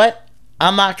 you know what?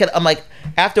 I'm like,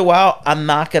 after a while, I'm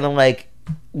not gonna like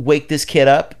wake this kid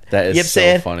up. That is you know what I'm so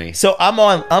saying? funny. So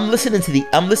I'm listening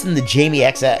to Jamie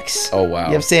XX. Oh, wow. You know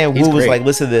what I'm saying? He's Wu was great. like,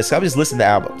 listen to this. I was just listening to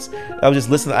albums. I was just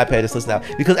listening to iPad, just listening to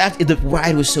albums. Because after the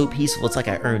ride was so peaceful, it's like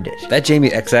I earned it. That Jamie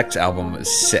XX album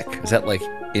is sick. Is that like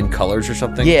in colors or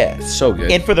something? Yeah. It's so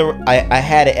good. And I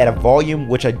had it at a volume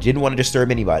which I didn't want to disturb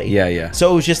anybody. Yeah.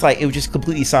 So it was just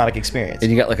completely sonic experience.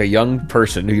 And you got like a young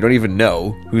person who you don't even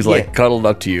know who's like Yeah. cuddled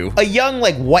up to you. A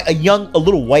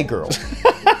little white girl.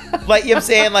 Like, you know what I'm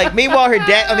saying? Like, meanwhile, her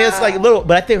dad, I mean, it's like a little,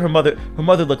 but I think her mother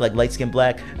looked like light skinned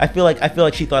black. I feel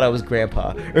like she thought I was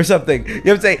grandpa or something. You know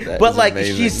what I'm saying? That But is like,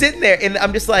 amazing. she's sitting there and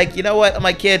I'm just like, you know what? I'm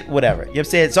like, kid, whatever. You know what I'm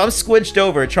saying? So I'm squinched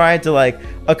over trying to like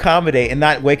accommodate and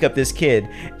not wake up this kid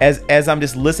as I'm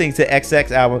just listening to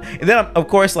XX album. And then of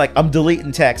course, like I'm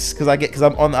deleting texts because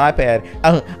I'm on the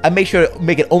iPad. I make sure to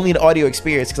make it only an audio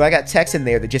experience because I got text in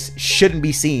there that just shouldn't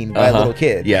be seen by a little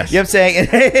kid. Yes. You know what I'm saying?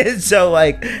 And so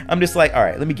like I'm just like, all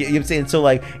right, let me get, you know what I'm saying? So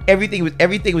like everything was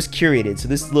curated so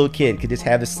this little kid could just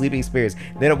have this sleeping experience.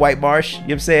 Then at White Marsh, you know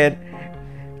what I'm saying,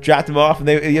 dropped him off and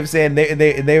they, you know what I'm saying,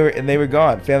 they were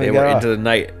gone. Family They got were off. into the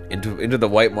night, into the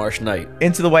White Marsh night.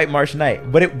 Into the White Marsh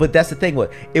night. But that's the thing,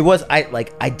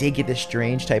 I did get this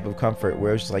strange type of comfort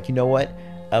where it was just like, you know what?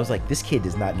 I was like, this kid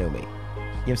does not know me. You know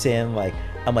what I'm saying? Like,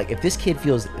 I'm like, if this kid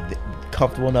feels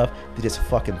comfortable enough to just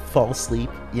fucking fall asleep,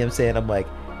 you know what I'm saying? I'm like,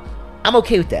 I'm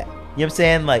okay with that. You know what I'm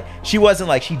saying? Like, she wasn't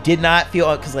like, she did not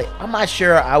feel, because like, I'm not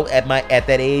sure at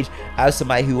that age, I was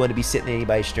somebody who wanted to be sitting in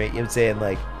anybody's straight. You know what I'm saying?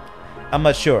 Like, I'm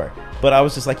not sure. But I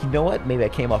was just like, you know what? Maybe I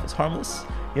came off as harmless.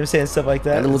 You know what I'm saying? Stuff like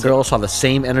that. That little girl saw the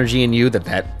same energy in you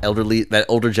that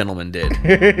older gentleman did.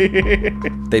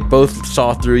 They both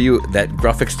saw through you that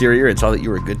gruff exterior and saw that you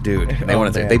were a good dude. And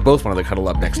they both wanted to cuddle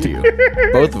up next to you.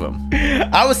 Both of them.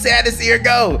 I was sad to see her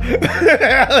go.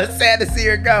 I was sad to see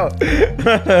her go.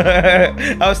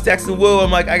 I was texting Wu.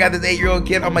 I'm like, I got this 8-year-old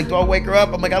kid. I'm like, do I wake her up?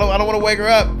 I'm like, I don't want to wake her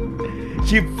up.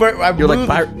 You're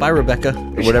like, bye, Rebecca,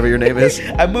 or whatever your name is.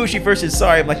 I moved. She first said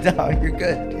sorry. I'm like, no, you're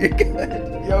good. You're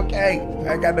good. You're okay.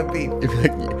 I got no beef.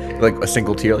 like a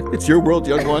single tear, like, it's your world,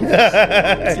 young one.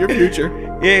 It's your future.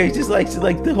 Yeah, it's just like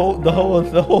the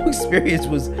whole experience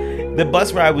was, the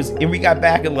bus ride was, and we got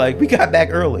back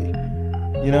early.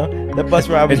 You know, the bus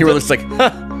ride was. And you were done- just like,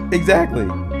 huh. Exactly.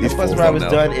 These The bus fools ride don't was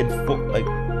know. done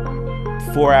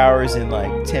in 4 hours and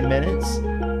like 10 minutes.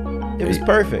 It was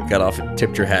perfect. Got off and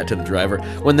tipped your hat to the driver.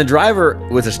 When the driver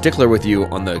was a stickler with you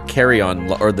on the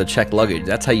carry-on or the checked luggage,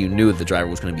 that's how you knew the driver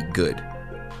was going to be good.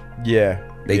 Yeah.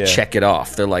 They check it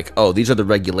off. They're like, oh, these are the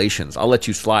regulations. I'll let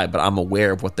you slide, but I'm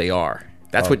aware of what they are.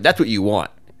 That's what you want.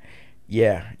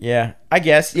 Yeah. I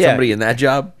guess. Yeah. Somebody in that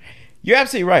job. You're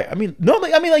absolutely right. I mean,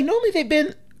 normally they've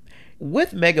been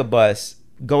with Megabus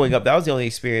going up. That was the only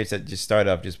experience that just started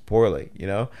off just poorly. You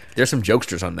know. There's some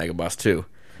jokesters on Megabus too.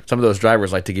 Some of those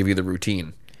drivers like to give you the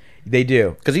routine They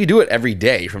do. because you do it every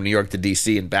day from New York to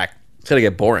DC and back. It's gonna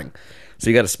get boring, so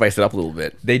you got to spice it up a little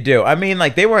bit. They do. I mean,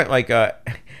 like they weren't like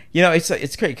you know, it's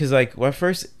great because like when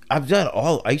first I've done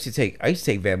all. I used to take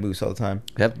Van Moose all the time.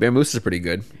 That Bear Moose is pretty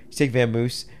good. I used to take Van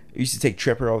Moose. I used to take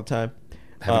Tripper all the time.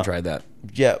 Haven't tried that.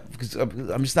 Yeah, because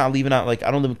I'm just not leaving out. Like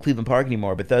I don't live in Cleveland Park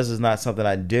anymore. Bethesda is not something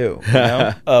I do. You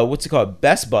know? What's it called?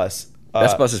 Best Bus.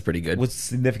 Best Bus is pretty good. With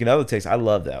significant other takes. I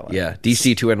love that one. Yeah,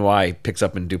 DC to NY picks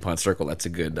up in DuPont Circle. That's a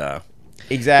good.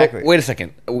 Exactly. But wait a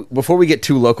second. Before we get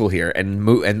too local here and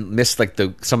miss like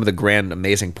some of the grand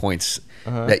amazing points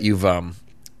that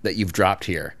you've dropped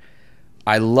here,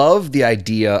 I love the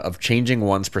idea of changing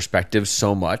one's perspective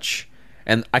so much,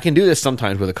 and I can do this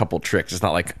sometimes with a couple tricks. It's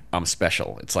not like I'm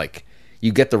special. It's like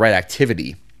you get the right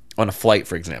activity on a flight,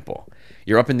 for example.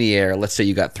 You're up in the air. Let's say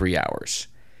you got 3 hours.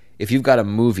 If you've got a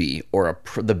movie or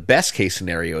the best case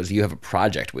scenario is you have a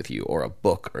project with you or a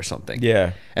book or something.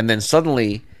 Yeah. And then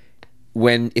suddenly,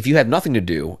 if you have nothing to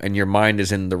do and your mind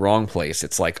is in the wrong place,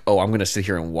 it's like, oh, I'm going to sit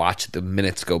here and watch the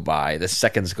minutes go by, the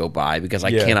seconds go by because I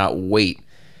Yeah. cannot wait.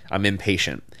 I'm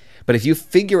impatient. But if you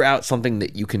figure out something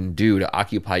that you can do to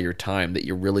occupy your time that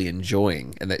you're really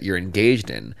enjoying and that you're engaged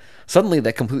in, suddenly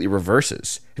that completely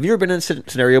reverses. Have you ever been in a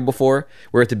scenario before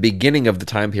where at the beginning of the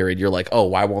time period, you're like, oh,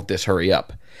 why won't this hurry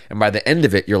up? And by the end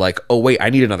of it, you're like, oh, wait, I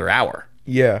need another hour.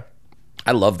 Yeah.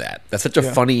 I love that. That's such a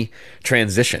funny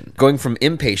transition. Going from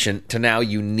impatient to now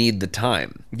you need the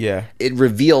time. Yeah. It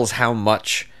reveals how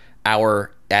much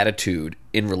our attitude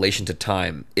in relation to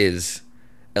time is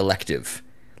elective.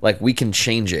 Like, we can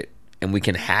change it and we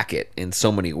can hack it in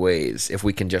so many ways if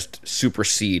we can just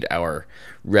supersede our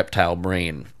reptile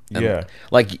brain. And Yeah.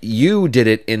 like, you did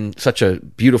it in such a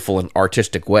beautiful and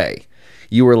artistic way.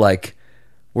 You were like,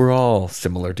 we're all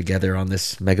similar together on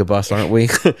this megabus, aren't we?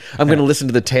 I'm going to listen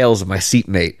to the tales of my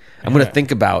seatmate. I'm going to think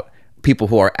about people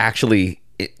who are actually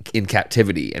in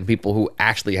captivity and people who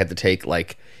actually had to take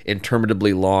like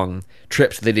interminably long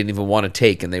trips they didn't even want to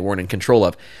take and they weren't in control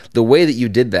of. The way that you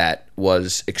did that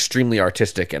was extremely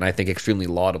artistic and I think extremely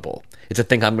laudable. It's a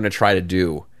thing I'm going to try to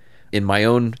do in my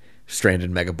own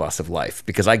stranded megabus of life,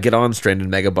 because I get on stranded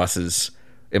megabuses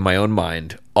in my own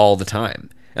mind all the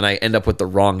time. And I end up with the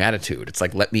wrong attitude. It's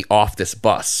like, let me off this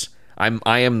bus.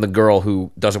 I am the girl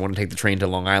who doesn't want to take the train to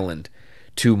Long Island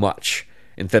too much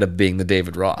instead of being the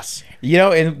David Ross. You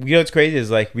know, and you know what's crazy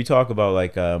is like we talk about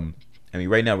like I mean,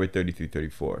 right now we're 33,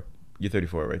 34. You're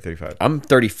 34, right? 35. I'm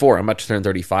 34. I'm about to turn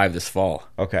 35 this fall.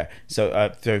 Okay,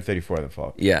 so 34 in the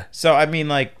fall. Yeah. So I mean,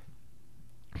 like,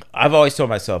 I've always told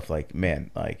myself, like,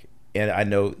 man, like, and I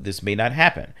know this may not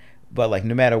happen, but like,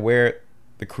 no matter where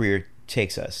the career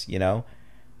takes us, you know,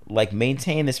 like,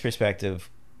 maintain this perspective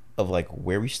of like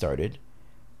where we started,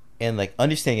 and like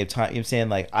understanding of time. You know what I'm saying?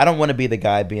 Like, I don't want to be the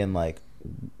guy being like,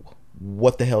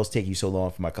 what the hell's taking you so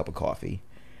long for my cup of coffee,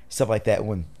 stuff like that.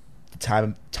 When the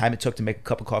time it took to make a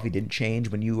cup of coffee didn't change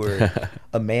when you were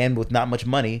a man with not much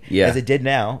money, as it did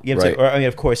now. You know what I'm saying? Or I mean,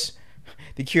 of course,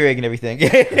 the Keurig and everything.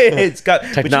 It's got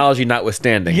technology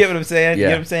notwithstanding. You get what I'm saying? Yeah. You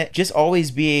know what I'm saying? Just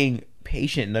always being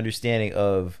patient and understanding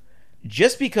of,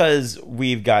 just because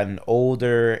we've gotten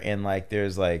older and like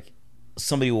there's like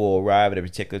somebody will arrive at a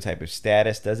particular type of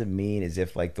status doesn't mean as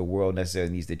if like the world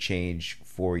necessarily needs to change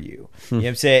for you. You know what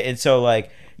I'm saying? And so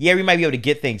like, yeah, we might be able to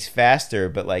get things faster,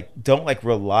 but like, don't like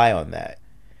rely on that.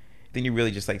 Then you're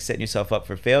really just like setting yourself up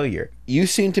for failure. You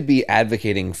seem to be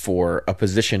advocating for a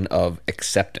position of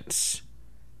acceptance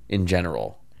in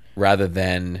general, rather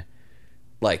than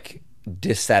like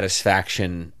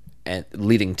dissatisfaction and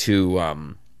leading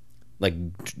to like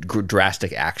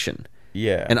drastic action.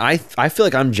 Yeah. And I feel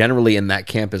like I'm generally in that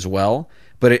camp as well,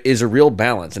 but it is a real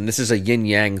balance. And this is a yin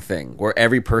yang thing where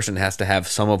every person has to have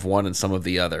some of one and some of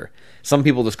the other. Some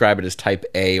people describe it as type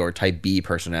A or type B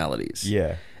personalities.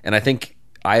 Yeah. And I think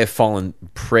I have fallen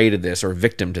prey to this, or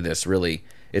victim to this, really.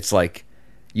 It's like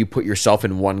you put yourself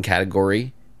in one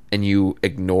category and you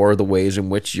ignore the ways in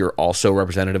which you're also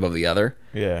representative of the other.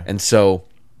 Yeah. And so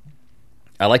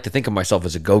I like to think of myself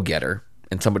as a go-getter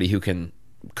and somebody who can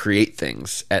create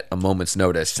things at a moment's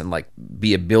notice and like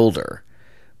be a builder.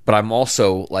 But I'm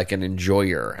also like an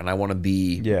enjoyer, and I want to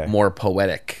be more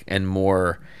poetic and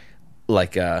more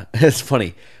like it's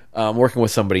funny. I'm working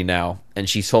with somebody now, and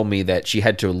she told me that she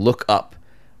had to look up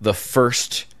the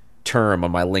first term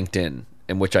on my LinkedIn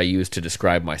in which I used to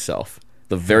describe myself.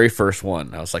 The very first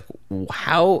one. I was like,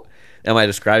 how am I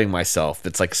describing myself?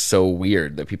 That's like so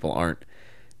weird that people aren't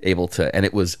able to. And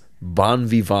it was bon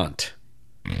vivant.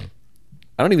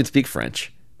 I don't even speak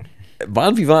French.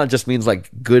 Bon vivant just means like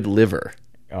good liver.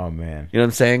 Oh man. You know what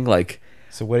I'm saying? Like,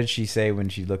 so what did she say when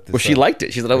she looked this well, she up? liked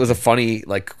it. She thought it was a funny,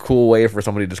 like, cool way for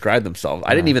somebody to describe themselves.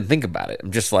 I didn't even think about it.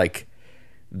 I'm just like,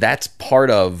 that's part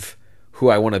of who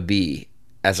I want to be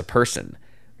as a person.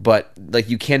 But like,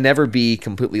 you can never be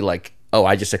completely like, oh,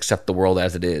 I just accept the world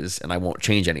as it is and I won't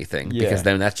change anything, because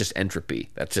then that's just entropy.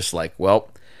 That's just like, well,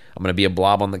 I'm going to be a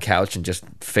blob on the couch and just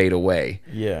fade away.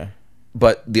 Yeah.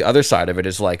 But the other side of it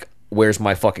is like, where's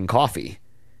my fucking coffee?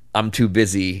 I'm too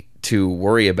busy to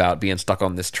worry about being stuck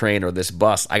on this train or this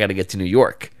bus. I got to get to New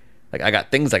York. Like, I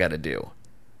got things I got to do.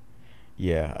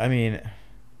 Yeah, I mean,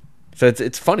 so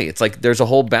it's funny. It's like there's a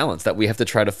whole balance that we have to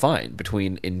try to find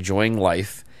between enjoying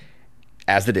life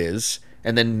as it is,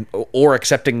 and then or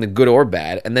accepting the good or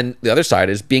bad, and then the other side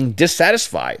is being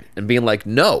dissatisfied and being like,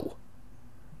 no,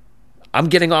 I'm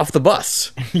getting off the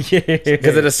bus.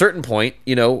 Because at a certain point,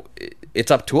 you know,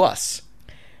 it's up to us.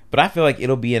 But I feel like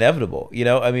it'll be inevitable, you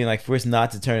know. I mean, like, for us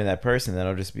not to turn to that person, then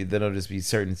it'll just be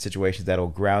certain situations that'll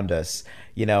ground us.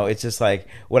 You know, it's just like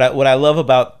what I love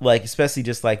about, like, especially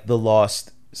just like the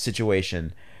Lost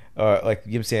situation, or like,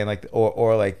 you know what I'm saying, like,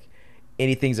 or like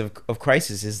any things of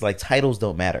crisis, is like titles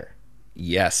don't matter.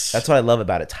 Yes, That's what I love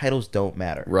about it. Titles don't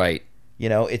matter. Right. You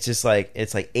know, it's just like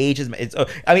age is.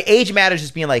 I mean, age matters.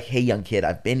 Just being like, hey, young kid,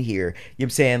 I've been here. You know what I'm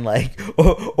saying? Like,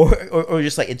 or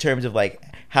just like in terms of like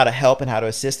how to help and how to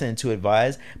assist and to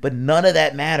advise. But none of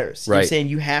that matters. You know what I'm saying?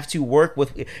 You have to work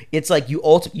with. It's like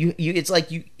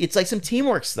it's like some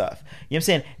teamwork stuff. You know what I'm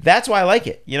saying? That's why I like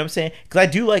it. You know what I'm saying? Because I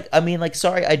do like. I mean, like,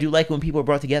 sorry, I do like when people are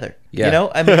brought together. Yeah. You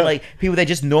know, I mean, like people that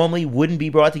just normally wouldn't be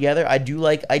brought together. I do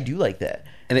like that.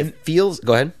 And it feels.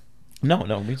 Go ahead. No.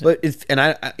 But it's, and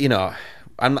I you know,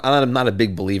 I'm not a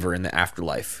big believer in the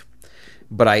afterlife,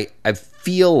 but I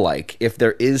feel like if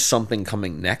there is something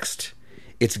coming next,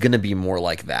 it's going to be more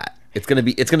like that. It's going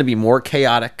to be more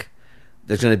chaotic.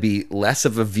 There's going to be less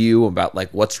of a view about like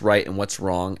what's right and what's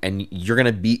wrong, and you're going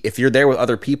to be, if you're there with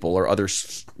other people or other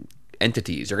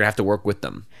entities, you're going to have to work with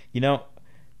them. You know,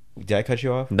 did I cut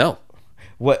you off? No.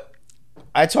 What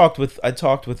I talked with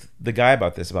the guy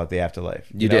about this, about the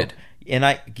afterlife. You did.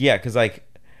 And because like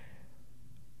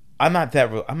I'm not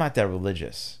that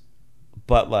religious,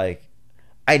 but like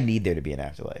I need there to be an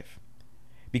afterlife,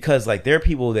 because like there are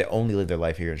people that only live their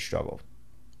life here and struggle,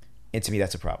 and to me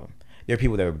that's a problem. There are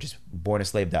people that were just born a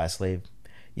slave, die a slave. You know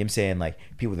what I'm saying? Like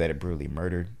people that are brutally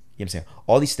murdered. You know what I'm saying?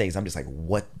 All these things. I'm just like,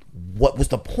 what was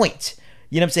the point?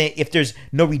 You know what I'm saying? If there's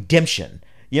no redemption,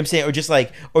 you know what I'm saying? Or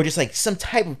just like some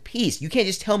type of peace. You can't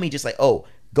just tell me just like, oh,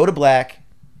 go to black,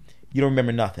 you don't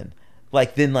remember nothing.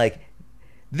 Then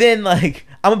I'm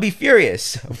gonna be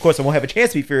furious. Of course, I won't have a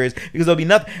chance to be furious because there'll be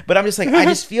nothing. But I'm just like, I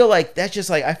just feel like that's just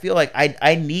like, I feel like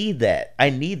I need that. I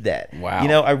need that. Wow. You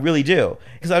know, I really do.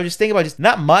 Because I was just thinking about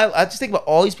I just think about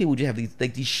all these people who just have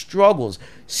these struggles,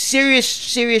 serious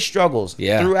struggles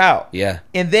throughout. Yeah.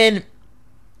 And then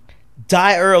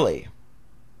die early,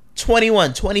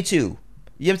 21, 22. You know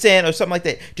what I'm saying, or something like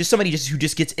that. Just somebody who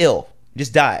just gets ill,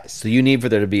 just dies. So you need for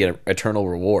there to be an eternal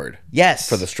reward. Yes.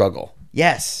 For the struggle.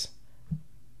 Yes.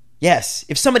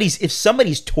 If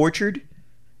somebody's tortured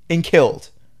and killed,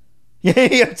 you know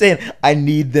what I'm saying? I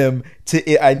need them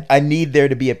to. I need there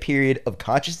to be a period of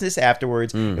consciousness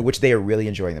afterwards in which they are really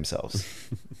enjoying themselves.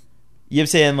 You know what I'm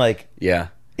saying? Like, yeah.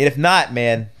 And if not,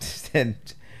 man, then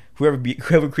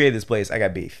whoever created this place, I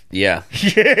got beef. Yeah.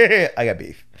 I got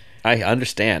beef. I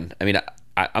understand. I mean,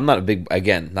 I'm not a big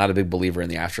believer in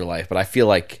the afterlife, but I feel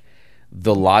like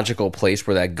the logical place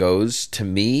where that goes to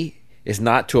me is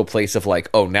not to a place of like,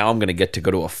 oh, now I'm going to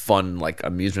go to a fun, like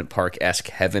amusement park-esque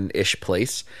heaven-ish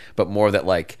place, but more that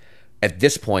like at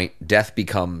this point, death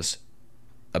becomes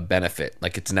a benefit.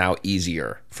 Like it's now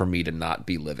easier for me to not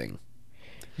be living.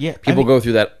 Yeah. People go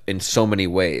through that in so many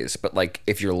ways, but like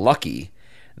if you're lucky,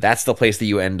 that's the place that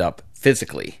you end up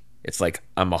physically. It's like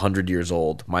I'm 100 years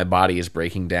old. My body is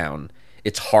breaking down.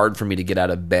 It's hard for me to get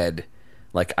out of bed.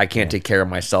 Like I can't take care of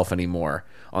myself anymore.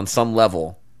 On some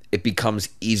level, it becomes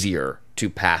easier to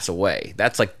pass away.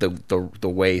 That's like the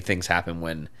way things happen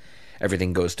when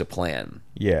everything goes to plan.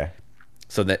 Yeah.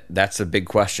 So that's a big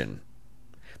question.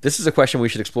 This is a question we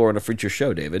should explore in a future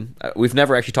show, David. We've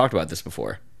never actually talked about this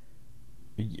before.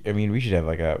 I mean, we should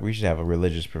have a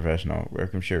religious professional.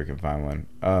 I'm sure we can find one.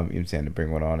 You know what I'm saying, to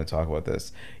bring one on and talk about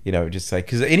this. You know, just like,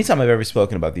 because anytime I've ever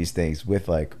spoken about these things with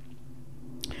like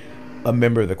a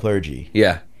member of the clergy,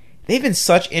 yeah, they've been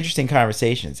such interesting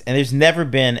conversations, and there's never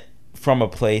been from a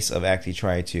place of actually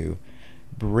trying to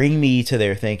bring me to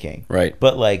their thinking, right?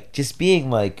 But like just being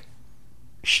like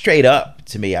straight up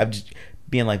to me, I'm just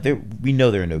being like, we know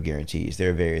there are no guarantees.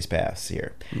 There are various paths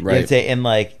here, right? You know what I'm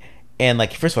saying? And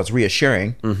like, first of all, it's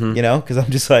reassuring, you know, because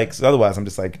I'm just like, so otherwise I'm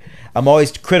just like, I'm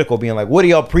always critical, being like, what are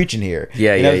y'all preaching here?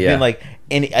 Yeah, you know, yeah. Being like,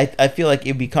 and I feel like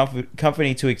it'd be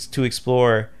comforting to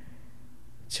explore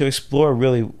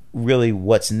really, really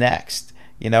what's next,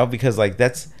 you know, because like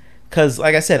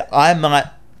like I said, my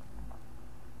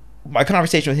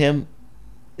conversation with him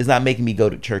is not making me go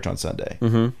to church on Sunday.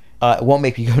 It won't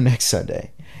make me go next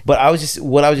Sunday. But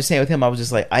what I was just saying with him, I was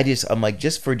just like, I'm like,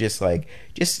 just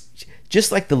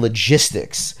like the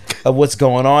logistics of what's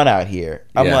going on out here.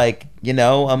 I'm like, you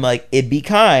know, it'd be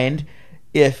kind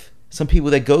if some people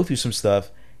that go through some stuff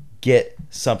get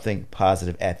something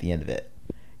positive at the end of it.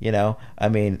 You know, I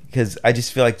mean, because I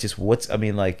just feel like because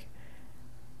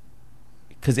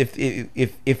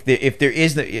if there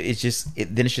is no,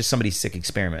 then it's just somebody's sick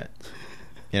experiment.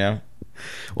 You know.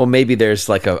 Well, maybe there's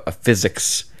like a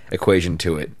physics equation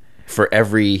to it. For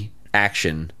every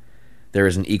action, there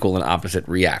is an equal and opposite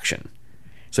reaction.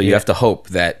 So you have to hope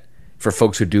that for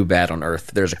folks who do bad on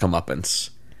Earth, there's a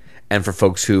comeuppance, and for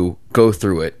folks who go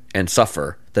through it and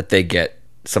suffer, that they get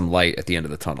some light at the end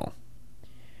of the tunnel.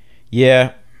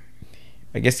 Yeah,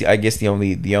 I guess the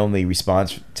only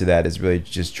response to that is really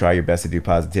just try your best to do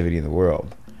positivity in the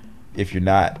world. If you're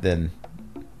not, then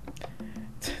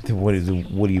what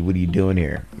are you doing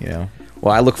here? You know.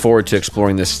 Well, I look forward to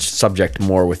exploring this subject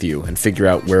more with you and figure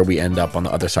out where we end up on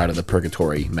the other side of the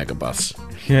purgatory megabus.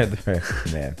 Yeah,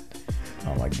 man.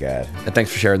 Oh my god. And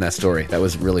thanks for sharing that story. That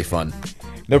was really fun.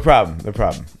 No problem.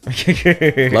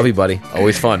 Love you, buddy.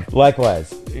 Always fun.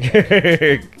 Likewise.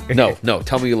 No.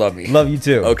 Tell me you love me. Love you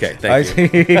too. Okay, thank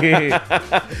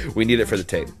you. We need it for the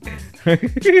tape.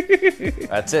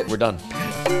 That's it. We're done.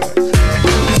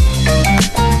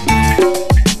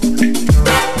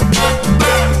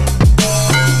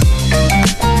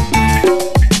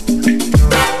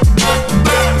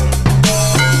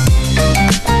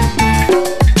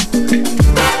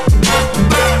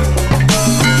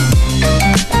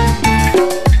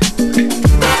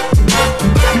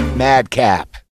 Madcap.